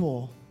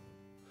people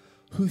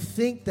who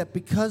think that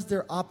because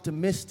they're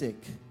optimistic,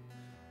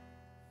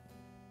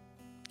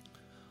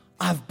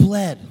 I've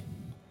bled.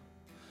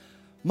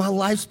 My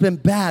life's been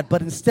bad,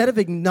 but instead of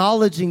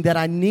acknowledging that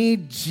I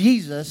need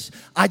Jesus,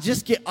 I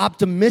just get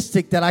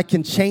optimistic that I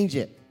can change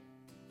it.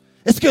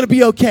 It's going to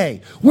be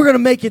okay. We're going to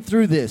make it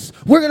through this.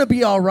 We're going to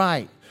be all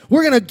right.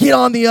 We're going to get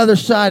on the other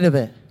side of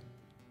it.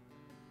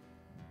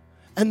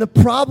 And the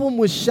problem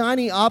with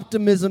shiny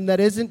optimism that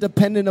isn't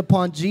dependent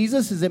upon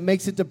Jesus is it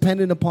makes it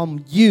dependent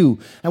upon you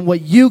and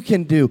what you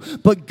can do.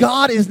 But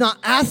God is not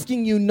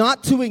asking you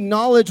not to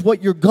acknowledge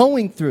what you're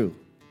going through.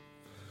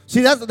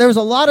 See, there's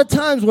a lot of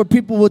times where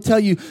people will tell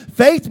you,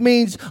 faith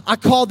means I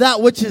call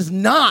that which is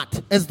not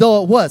as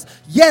though it was.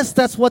 Yes,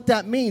 that's what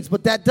that means.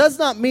 But that does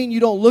not mean you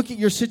don't look at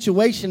your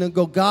situation and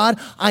go, God,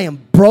 I am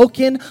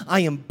broken.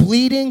 I am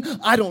bleeding.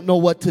 I don't know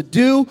what to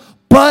do.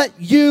 But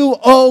you,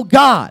 oh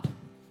God.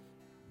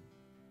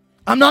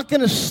 I'm not going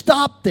to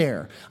stop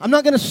there. I'm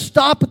not going to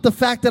stop at the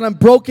fact that I'm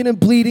broken and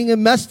bleeding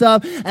and messed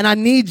up and I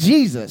need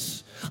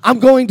Jesus. I'm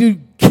going to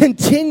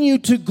continue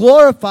to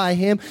glorify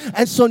Him.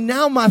 And so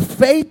now my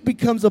faith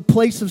becomes a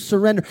place of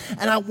surrender.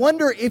 And I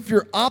wonder if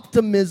your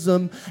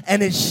optimism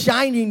and its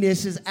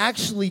shininess is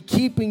actually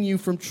keeping you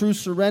from true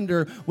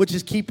surrender, which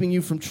is keeping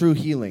you from true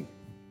healing.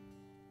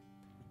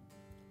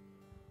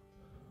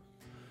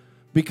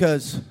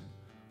 Because I'm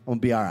going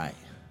to be all right.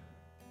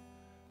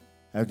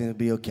 Everything will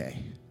be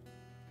okay.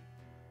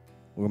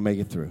 We'll make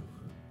it through.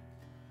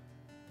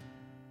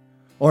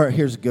 Or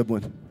here's a good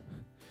one.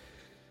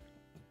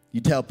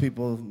 You tell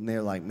people, and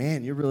they're like,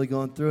 man, you're really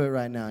going through it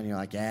right now. And you're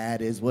like, yeah,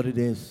 it is what it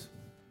is.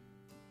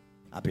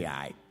 I'll be all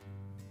right.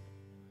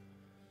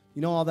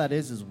 You know, all that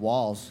is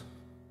walls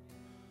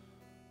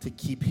to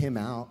keep Him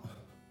out,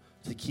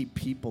 to keep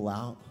people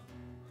out.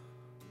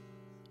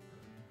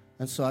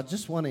 And so I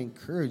just want to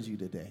encourage you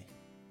today.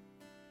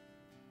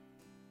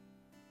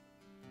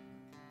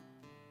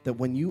 that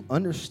when you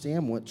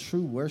understand what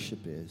true worship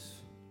is,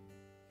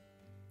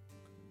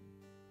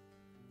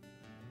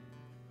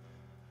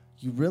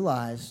 you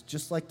realize,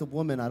 just like the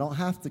woman, I don't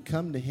have to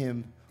come to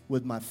him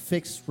with my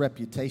fixed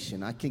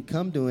reputation. I can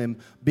come to him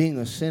being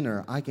a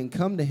sinner. I can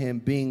come to him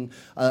being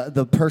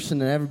the person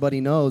that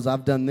everybody knows.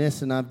 I've done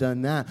this and I've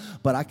done that.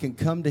 But I can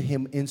come to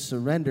him in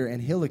surrender,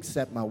 and he'll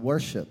accept my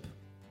worship.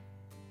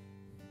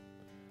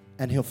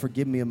 And he'll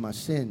forgive me of my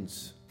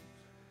sins.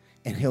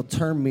 And he'll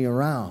turn me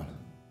around.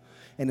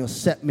 And he'll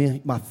set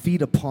my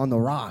feet upon the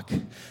rock.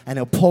 And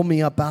he'll pull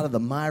me up out of the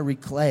miry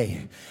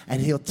clay.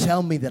 And he'll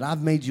tell me that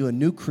I've made you a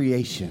new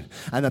creation.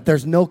 And that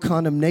there's no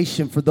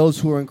condemnation for those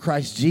who are in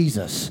Christ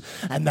Jesus.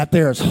 And that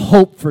there is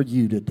hope for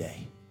you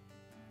today.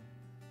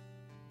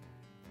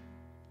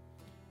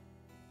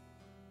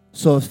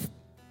 So if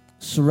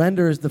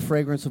surrender is the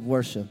fragrance of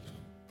worship,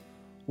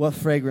 what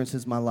fragrance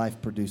is my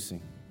life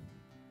producing?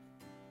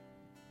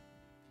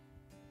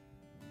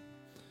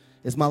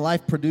 Is my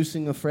life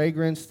producing a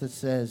fragrance that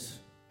says,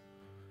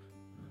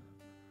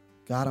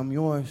 God, I'm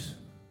yours.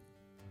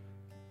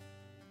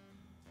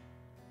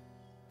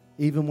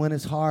 Even when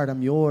it's hard,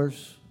 I'm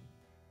yours.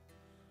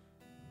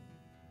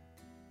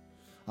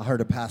 I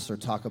heard a pastor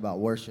talk about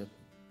worship.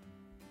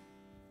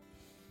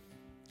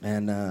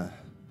 And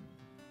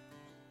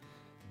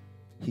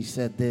he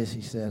said this.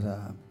 He said,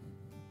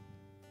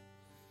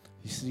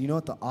 you know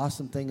what the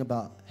awesome thing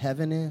about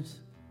heaven is?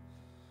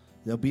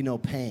 There'll be no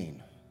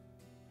pain.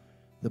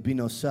 There'll be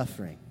no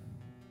suffering.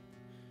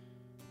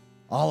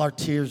 All our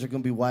tears are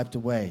going to be wiped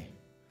away.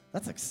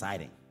 That's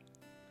exciting.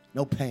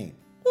 No pain.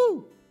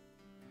 Woo!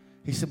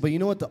 He said, but you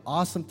know what the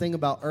awesome thing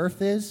about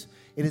earth is?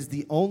 It is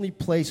the only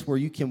place where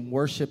you can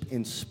worship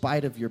in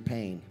spite of your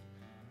pain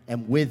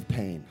and with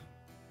pain.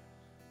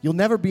 You'll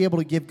never be able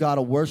to give God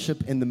a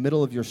worship in the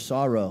middle of your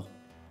sorrow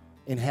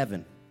in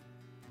heaven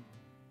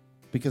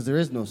because there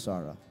is no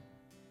sorrow.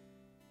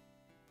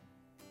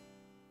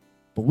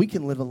 But we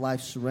can live a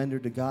life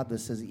surrendered to God that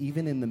says,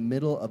 even in the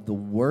middle of the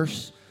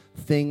worst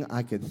thing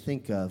I could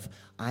think of,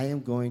 I am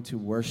going to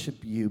worship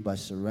you by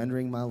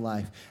surrendering my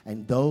life.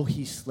 And though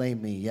he slay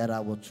me, yet I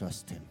will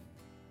trust him.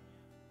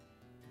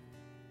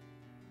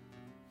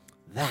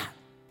 That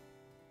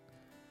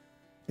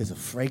is a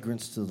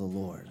fragrance to the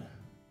Lord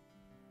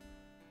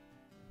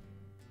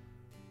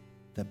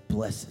that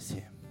blesses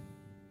him.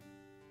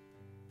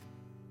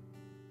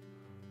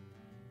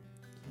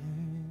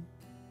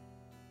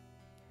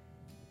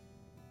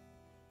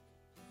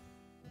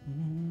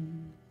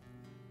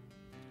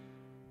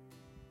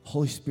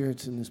 Holy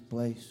Spirit's in this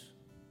place.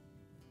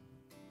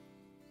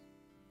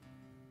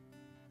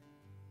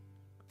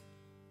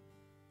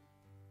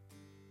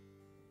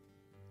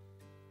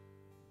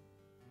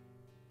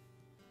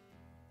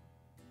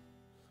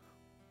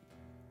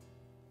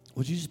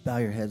 Would you just bow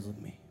your heads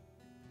with me?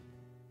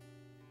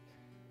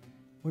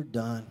 We're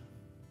done.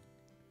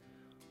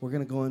 We're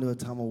going to go into a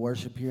time of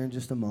worship here in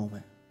just a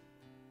moment.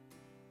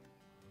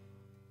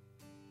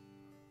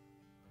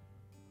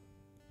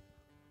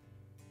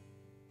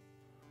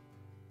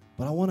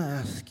 But I want to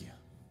ask you,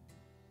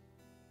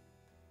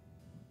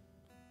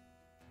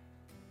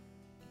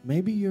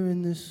 maybe you're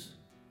in this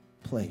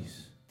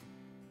place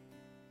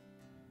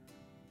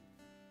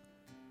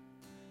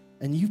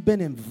and you've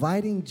been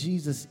inviting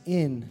Jesus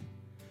in,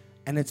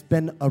 and it's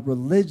been a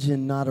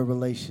religion, not a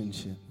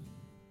relationship.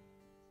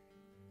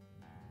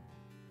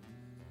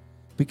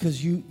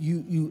 Because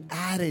you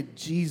added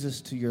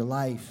Jesus to your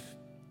life.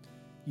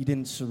 You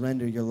didn't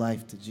surrender your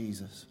life to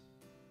Jesus.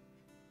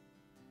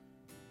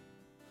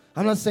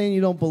 I'm not saying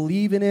you don't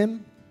believe in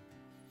him.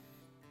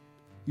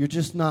 You're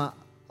just not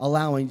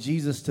allowing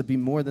Jesus to be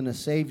more than a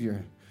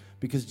Savior.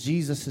 Because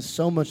Jesus is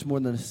so much more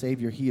than a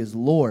Savior. He is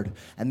Lord.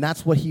 And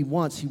that's what he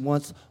wants. He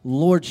wants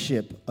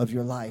lordship of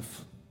your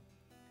life.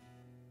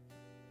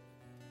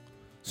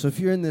 So if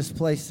you're in this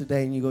place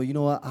today and you go, you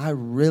know what, I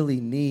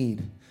really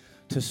need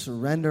to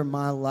surrender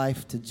my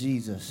life to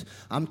Jesus.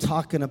 I'm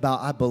talking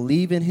about I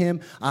believe in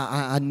him.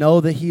 I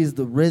know that he is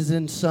the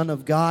risen Son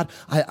of God.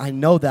 I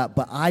know that,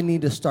 but I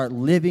need to start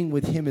living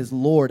with him as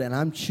Lord. And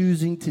I'm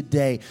choosing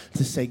today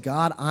to say,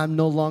 God, I'm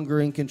no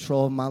longer in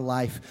control of my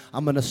life.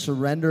 I'm going to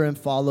surrender and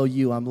follow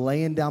you. I'm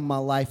laying down my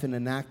life in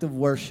an act of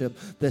worship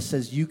that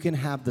says you can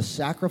have the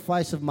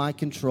sacrifice of my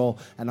control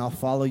and I'll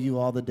follow you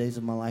all the days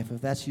of my life.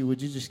 If that's you,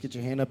 would you just get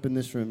your hand up in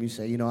this room? You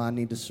say, you know, I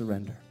need to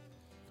surrender.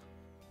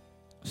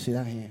 See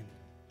that hand?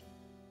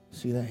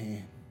 See that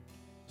hand?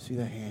 See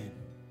that hand?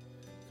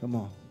 Come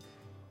on.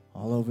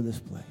 All over this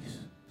place.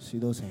 See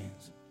those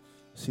hands.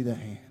 See that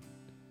hand.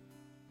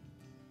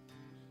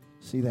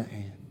 See that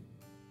hand.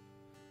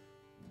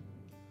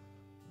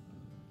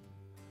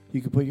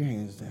 You can put your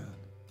hands down.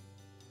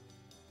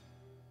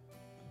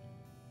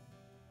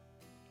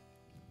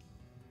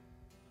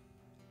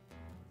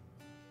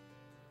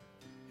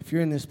 If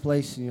you're in this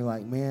place and you're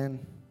like,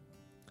 man,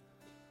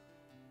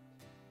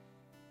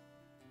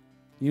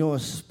 you know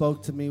what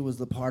spoke to me was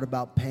the part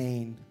about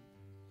pain.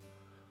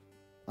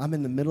 I'm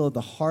in the middle of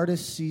the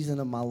hardest season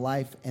of my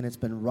life, and it's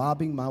been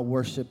robbing my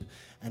worship.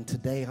 And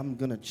today I'm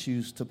going to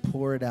choose to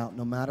pour it out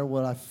no matter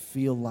what I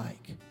feel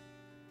like,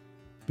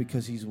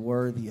 because he's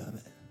worthy of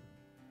it.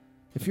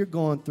 If you're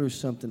going through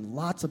something,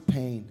 lots of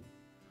pain,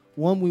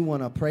 one, we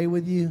want to pray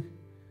with you.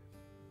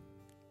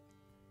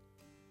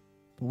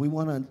 But we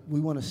want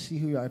to see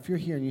who you are. If you're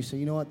here and you say,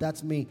 you know what,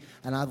 that's me,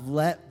 and I've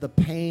let the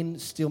pain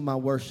steal my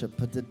worship,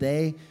 but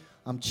today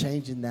I'm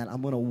changing that.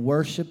 I'm going to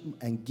worship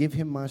and give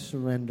him my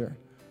surrender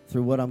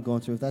through what I'm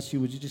going through. If that's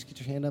you, would you just get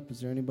your hand up? Is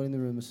there anybody in the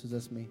room that says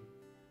that's me?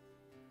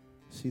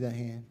 See that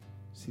hand?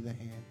 See that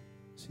hand?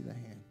 See that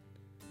hand?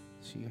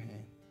 See your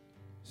hand?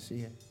 See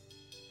it?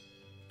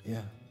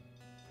 Yeah.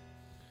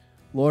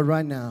 Lord,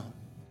 right now,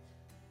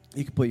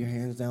 you can put your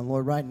hands down.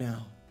 Lord, right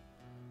now,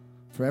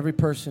 for every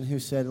person who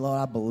said, Lord,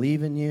 I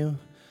believe in you.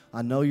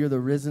 I know you're the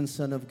risen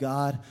Son of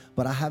God,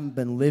 but I haven't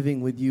been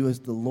living with you as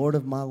the Lord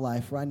of my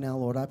life. Right now,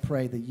 Lord, I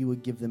pray that you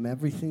would give them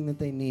everything that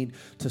they need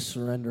to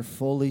surrender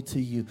fully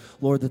to you.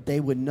 Lord, that they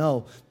would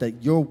know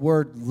that your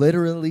word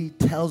literally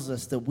tells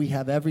us that we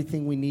have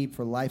everything we need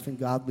for life and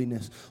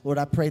godliness. Lord,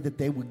 I pray that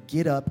they would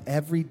get up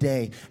every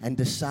day and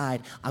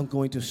decide, I'm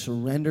going to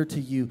surrender to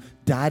you,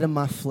 die to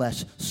my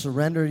flesh,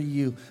 surrender to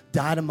you,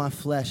 die to my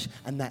flesh,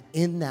 and that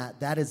in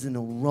that is an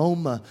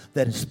aroma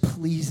that is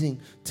pleasing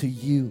to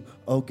you,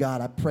 oh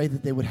God. I pray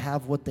that they would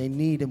have what they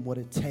need and what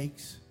it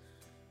takes,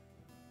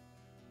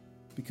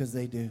 because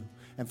they do.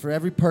 And for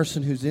every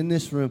person who's in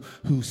this room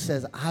who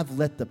says, I've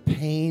let the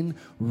pain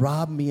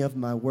rob me of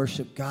my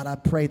worship, God, I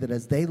pray that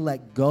as they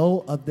let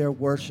go of their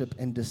worship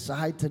and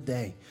decide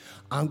today,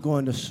 I'm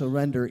going to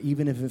surrender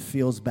even if it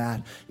feels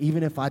bad,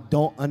 even if I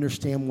don't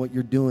understand what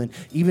you're doing,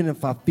 even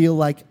if I feel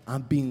like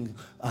I'm being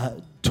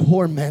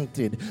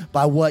tormented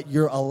by what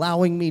you're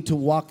allowing me to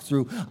walk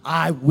through,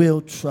 I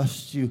will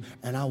trust you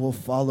and I will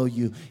follow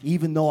you.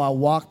 Even though I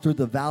walk through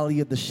the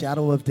valley of the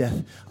shadow of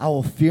death, I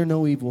will fear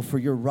no evil, for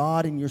your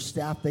rod and your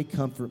staff, they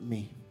comfort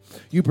me.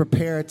 You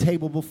prepare a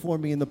table before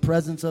me in the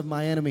presence of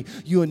my enemy.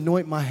 You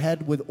anoint my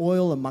head with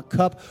oil, and my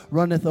cup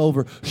runneth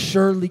over.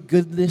 Surely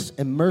goodness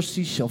and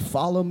mercy shall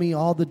follow me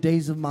all the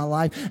days of my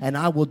life, and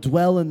I will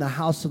dwell in the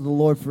house of the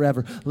Lord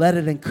forever. Let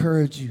it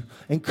encourage you.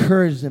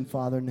 Encourage them,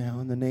 Father, now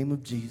in the name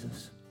of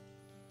Jesus.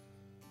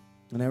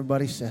 And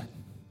everybody said,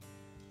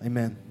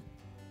 amen.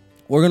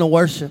 We're going to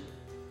worship.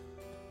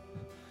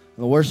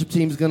 The worship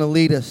team's going to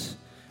lead us.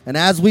 And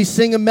as we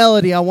sing a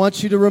melody, I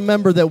want you to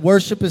remember that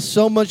worship is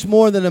so much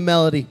more than a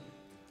melody.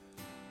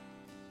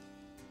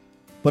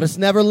 But it's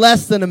never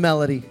less than a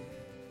melody.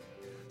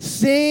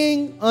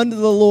 Sing unto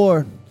the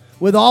Lord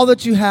with all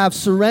that you have,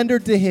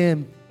 surrendered to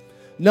him,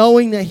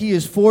 knowing that he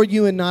is for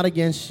you and not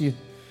against you.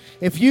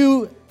 If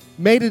you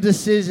made a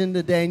decision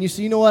today and you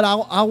say, you know what,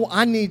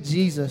 I need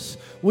Jesus,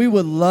 we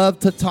would love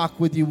to talk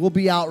with you. We'll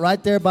be out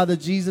right there by the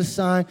Jesus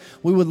sign.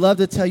 We would love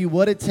to tell you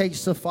what it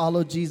takes to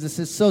follow Jesus.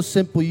 It's so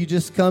simple. You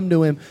just come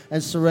to him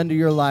and surrender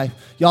your life.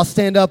 Y'all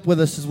stand up with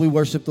us as we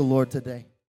worship the Lord today.